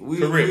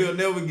we'll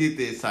never get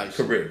this type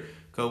shit. Correct.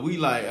 Cause we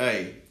like,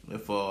 hey,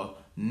 if a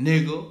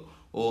nigga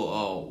or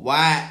a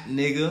white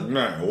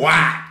nigga,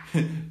 white,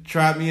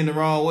 try me in the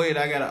wrong way, and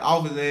I got an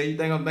office there, you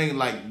think I'm thinking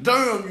like,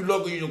 damn, you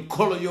look at your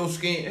color, your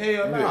skin.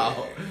 Hell no.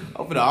 Yeah.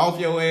 I'm finna off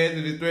your ass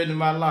if it's threatening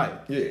my life.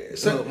 Yeah.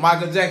 So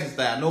Michael Jackson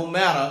style, no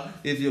matter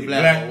if you're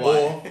black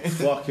or white.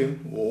 Fucking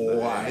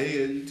white.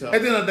 You At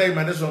the end of the day,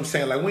 man, that's what I'm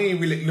saying. Like, we ain't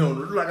really,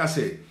 like I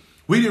said,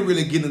 we didn't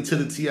really get into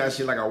the T.I.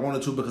 shit like I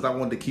wanted to because I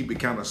wanted to keep it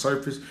kind of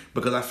surface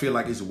because I feel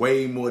like it's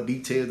way more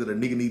details that a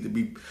nigga need to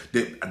be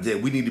that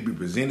we need to be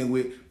presented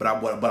with.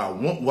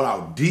 What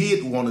I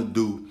did want to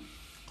do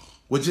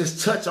was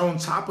just touch on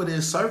top of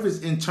this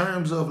surface in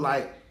terms of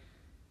like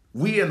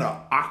we in an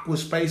awkward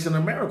space in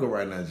America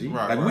right now, G.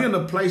 Right, we in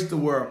a place to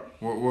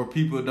where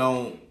people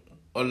don't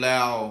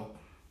allow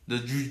the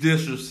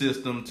judicial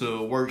system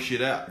to work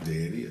shit out. Yeah,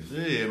 it is.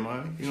 Yeah,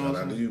 man. You know what I'm saying? Shout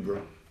out to you,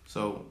 bro.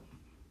 So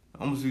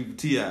I'm gonna speak for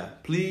T.I.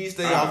 Please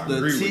stay off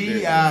the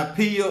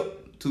T.I.P.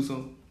 up too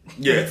soon.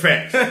 Yeah,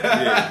 facts.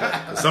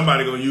 Yeah.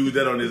 Somebody gonna use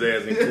that on his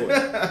ass in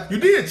court. You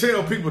did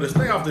tell people to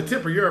stay off the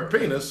tip of your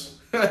penis.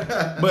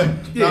 But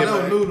yeah,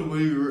 that was new when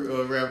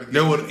you rapping.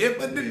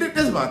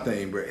 That's my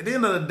thing, bro. At the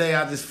end of the day,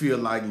 I just feel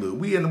like, look,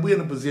 we in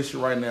a position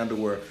right now to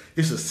where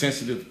it's a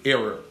sensitive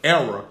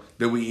era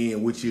that we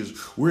in, which is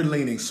we're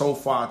leaning so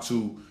far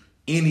to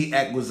any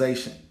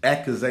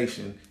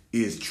accusation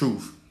is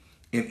truth,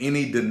 and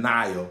any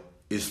denial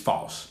is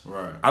false.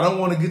 Right. I don't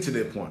want to get to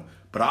that point,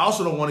 but I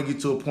also don't want to get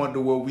to a point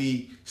to where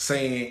we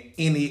saying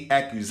any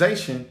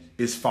accusation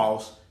is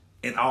false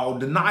and all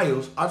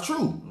denials are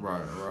true.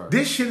 Right.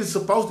 This shit is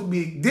supposed to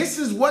be. This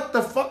is what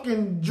the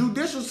fucking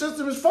judicial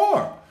system is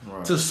for.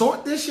 Right. To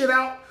sort this shit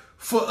out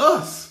for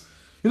us.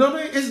 You know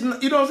what I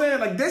mean? You know what I'm saying?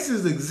 Like, this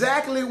is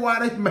exactly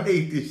why they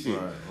made this shit.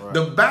 Right.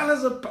 The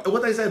balance of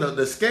what they say,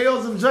 the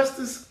scales of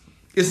justice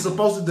is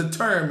supposed to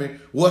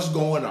determine what's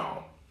going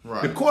on.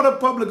 Right. The court of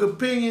public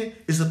opinion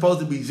is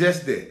supposed to be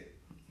just that.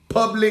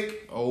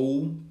 Public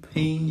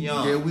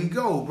opinion. There we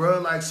go,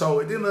 bro. Like, so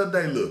at the end of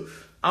the day, look,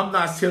 I'm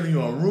not telling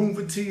you I'm rooting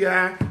for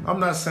T.I.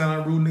 I'm not saying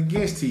I'm rooting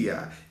against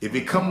T.I. If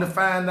it come to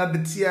find out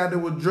the T.I. that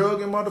was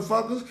drugging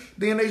motherfuckers,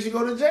 then they should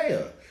go to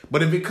jail.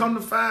 But if it come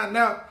to find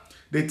out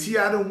that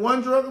T.I. done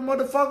one drugging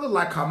motherfucker,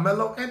 like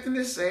Carmelo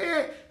Anthony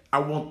said, I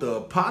want the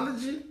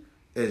apology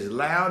as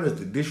loud as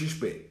the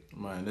disrespect.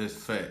 Man, that's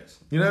facts.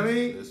 You know what I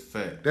mean? That's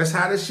facts. That's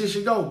how this shit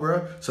should go,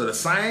 bro. So the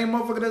same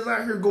motherfucker that's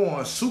out here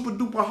going super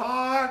duper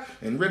hard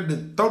and ready to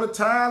throw the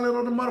towel in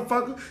on the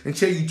motherfucker and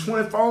tell you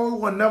 24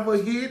 will never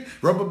hit,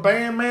 rubber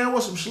band man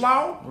with some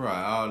slaw.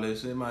 Right, all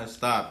this shit might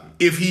stop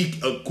it. If he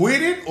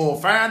acquitted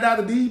or find out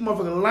that these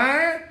motherfuckers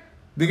lying,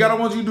 then God, I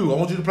want you to do. I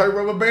want you to play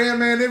rubber band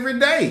man every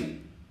day.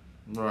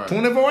 Right.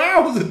 24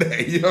 hours a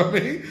day, you know what I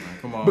mean? Man,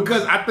 come on.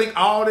 Because I think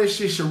all this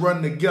shit should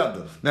run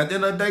together. Now, at the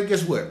end of the day,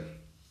 guess what?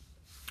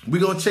 We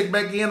gonna check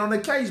back in on the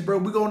case, bro.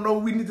 We gonna know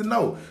what we need to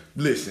know.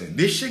 Listen,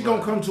 this shit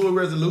gonna come to a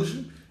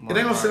resolution. It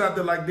ain't gonna sit out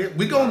there like that.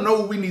 We gonna know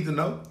what we need to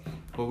know.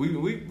 But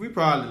we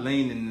probably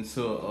leaning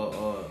into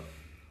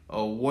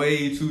a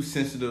way too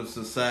sensitive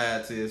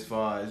society as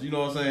far as, you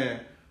know what I'm saying,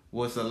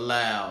 what's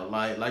allowed.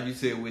 Like you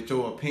said, with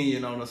your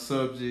opinion on a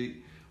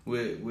subject,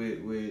 with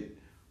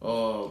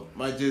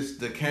like just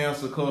the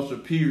cancel culture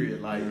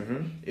period, like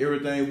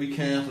everything we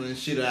canceling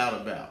shit out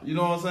about. You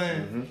know what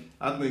I'm saying?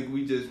 I think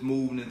we just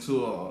moving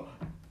into a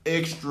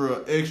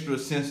extra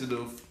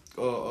sensitive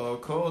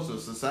culture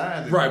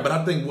society. Right, but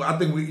I think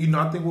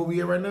where we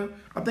at right now.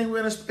 I think we're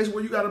in a space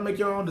where you got to make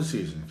your own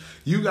decision.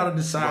 You got to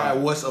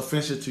decide what's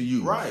offensive to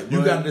you. Right,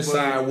 you got to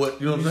decide what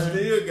you know. What I'm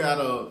saying? You still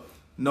gotta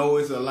know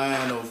it's a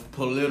line of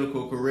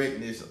political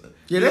correctness.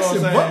 Yeah, that's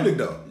in public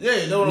though. Yeah,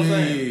 you know what I'm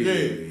saying?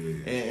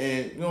 Yeah.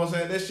 And you know what I'm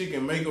saying? That shit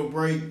can make or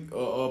break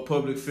a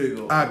public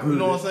figure. I agree. You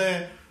know what I'm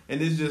saying?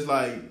 And it's just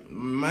like,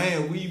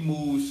 man, we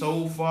move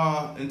so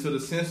far into the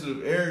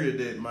sensitive area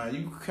that, man,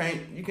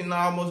 you can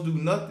almost do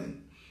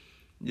nothing.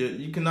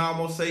 You can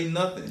almost say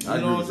nothing.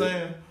 You know what I'm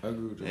saying? I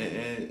agree with that.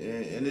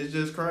 And it's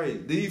just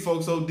crazy. These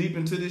folks so deep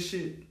into this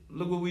shit.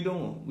 Look what we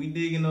doing. We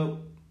digging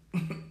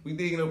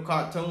up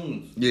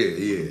cartoons. Yeah.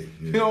 You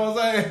know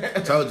what I'm saying? I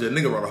told you, a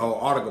nigga wrote a whole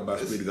article about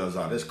Speedy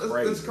Gonzales. That's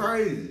crazy. That's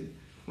crazy.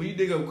 When you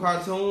dig up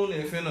cartoon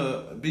and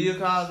finna Bill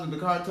Cosby the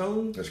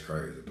cartoon, that's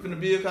crazy. You finna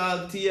Bill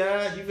Cosby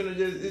T.I., you finna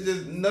it's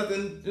just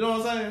nothing, you know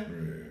what I'm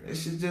saying? Yeah.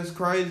 It's just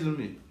crazy to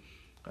me.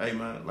 Hey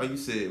man, like you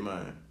said,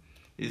 man.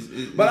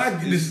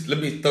 Let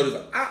me throw this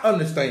out. I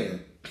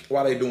understand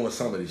why they doing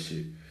some of this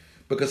shit.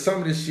 Because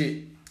some of this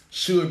shit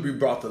should be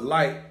brought to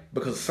light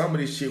because some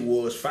of this shit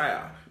was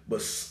foul. But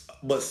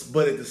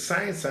at the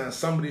same time,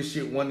 some of this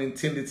shit wasn't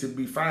intended to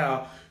be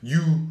foul.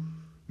 You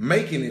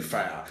making it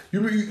foul.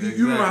 You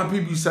know how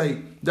people say,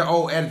 the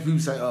old adage people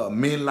say,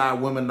 men lie,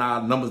 women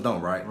lie, numbers don't,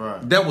 right?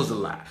 Right. That was a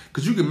lie.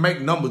 Because you can make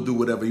numbers do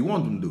whatever you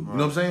want them to do. Right. You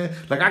know what I'm saying?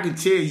 Like I can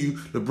tell you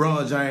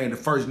LeBron James,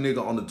 the first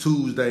nigga on the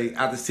Tuesday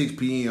after 6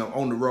 p.m.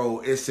 on the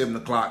road at 7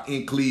 o'clock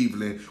in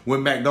Cleveland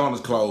when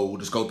McDonald's closed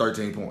to score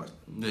 13 points.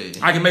 Yeah.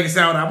 I can make it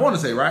sound what I want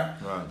to say, right?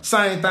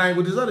 Same thing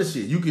with this other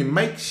shit. You can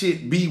make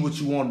shit be what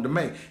you wanted to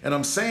make. And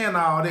I'm saying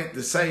all that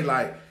to say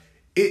like,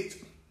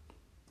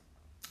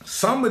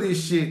 some of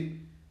this shit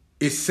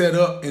is set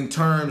up in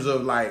terms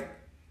of like,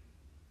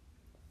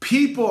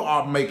 people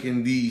are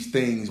making these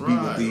things be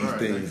what these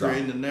things are. They're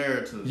creating the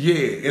narrative.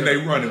 Yeah, and they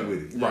running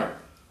with it. Yeah. Right.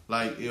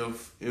 Like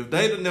if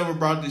they'd have never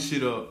brought this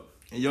shit up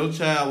and your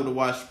child would have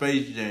watched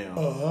Space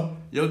Jam,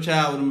 your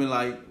child would have been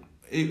like,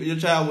 your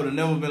child would have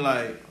never been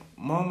like,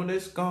 Mama,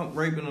 this skunk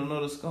raping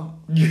another skunk.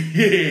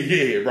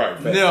 Yeah, right.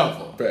 Facts.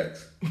 Never.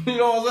 Facts. You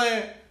know what I'm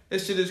saying?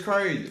 That shit is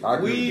crazy.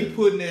 We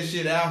putting that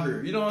shit out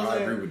here. You know what I'm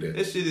saying? I agree with that.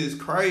 That shit is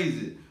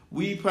crazy.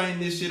 We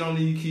painting this shit on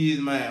these kids'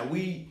 mind.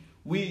 We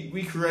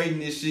creating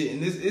this shit,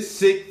 and it's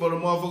sick for the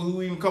motherfuckers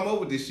who even come up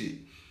with this shit.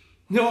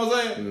 You know what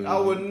I'm saying? Mm-hmm. I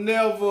would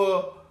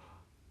never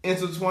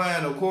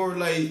intertwine or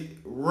correlate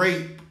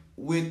rape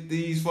with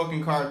these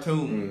fucking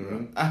cartoons.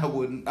 Mm-hmm. I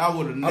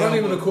would have never. I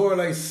don't even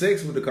correlate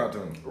sex with the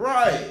cartoon.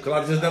 Right. Because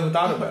I just never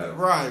thought about it.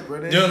 Right,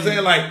 bro. You know what I'm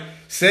saying? Like,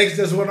 sex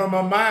just went on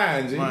my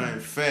mind. Man,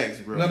 facts,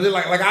 bro. You know what I'm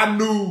saying? Like I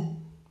knew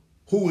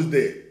who was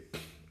that.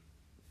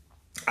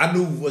 I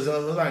knew was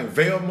like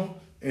Velma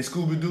and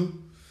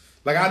Scooby-Doo.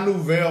 Like, I knew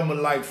Velma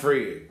liked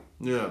Fred.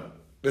 Yeah.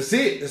 That's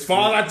it. As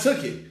far as I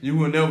took it. You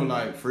would never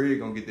like, Fred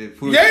gonna get that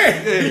pussy.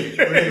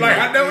 Yeah. Like,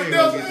 I never, you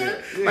know what I'm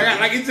saying? Yeah.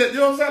 Like, you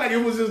know what I'm saying? Like, it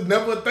was just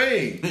never a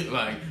thing.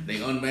 Like,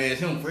 they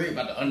unmasked him. Fred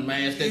about to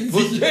unmask that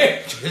pussy. Yeah.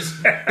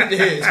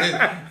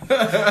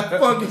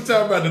 Fuck you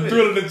talking about the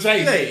thrill of the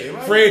chase. Yeah,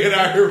 right? Fred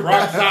out here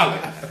rock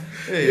solid.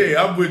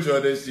 Yeah, I'm with you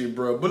on that shit,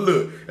 bro. But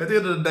look, at the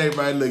end of the day,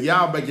 man, look,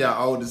 y'all make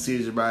y'all own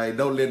decision, man.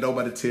 Don't let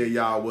nobody tell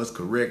y'all what's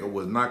correct or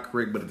what's not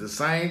correct. But at the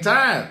same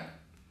time,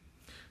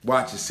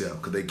 watch yourself.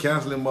 Because they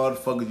canceling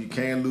motherfuckers. You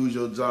can't lose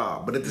your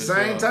job. But at the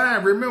same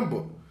time,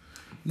 remember,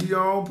 you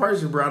your own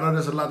person, bro. I know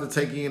there's a lot to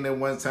take in at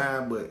one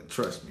time, but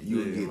trust me,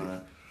 you'll get man.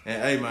 it.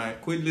 And hey, man,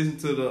 quit listening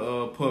to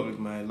the public,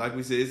 man. Like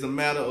we said, it's a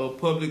matter of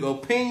public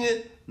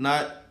opinion,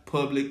 not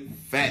public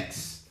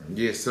facts.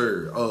 Yes,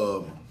 sir.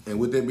 And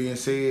with that being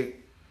said,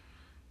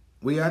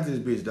 we out this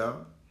bitch,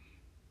 dog.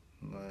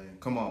 Man,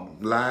 come on.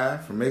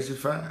 Live from Exit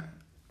 5.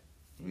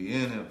 We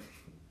in here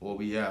or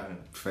we out here.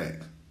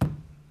 Facts.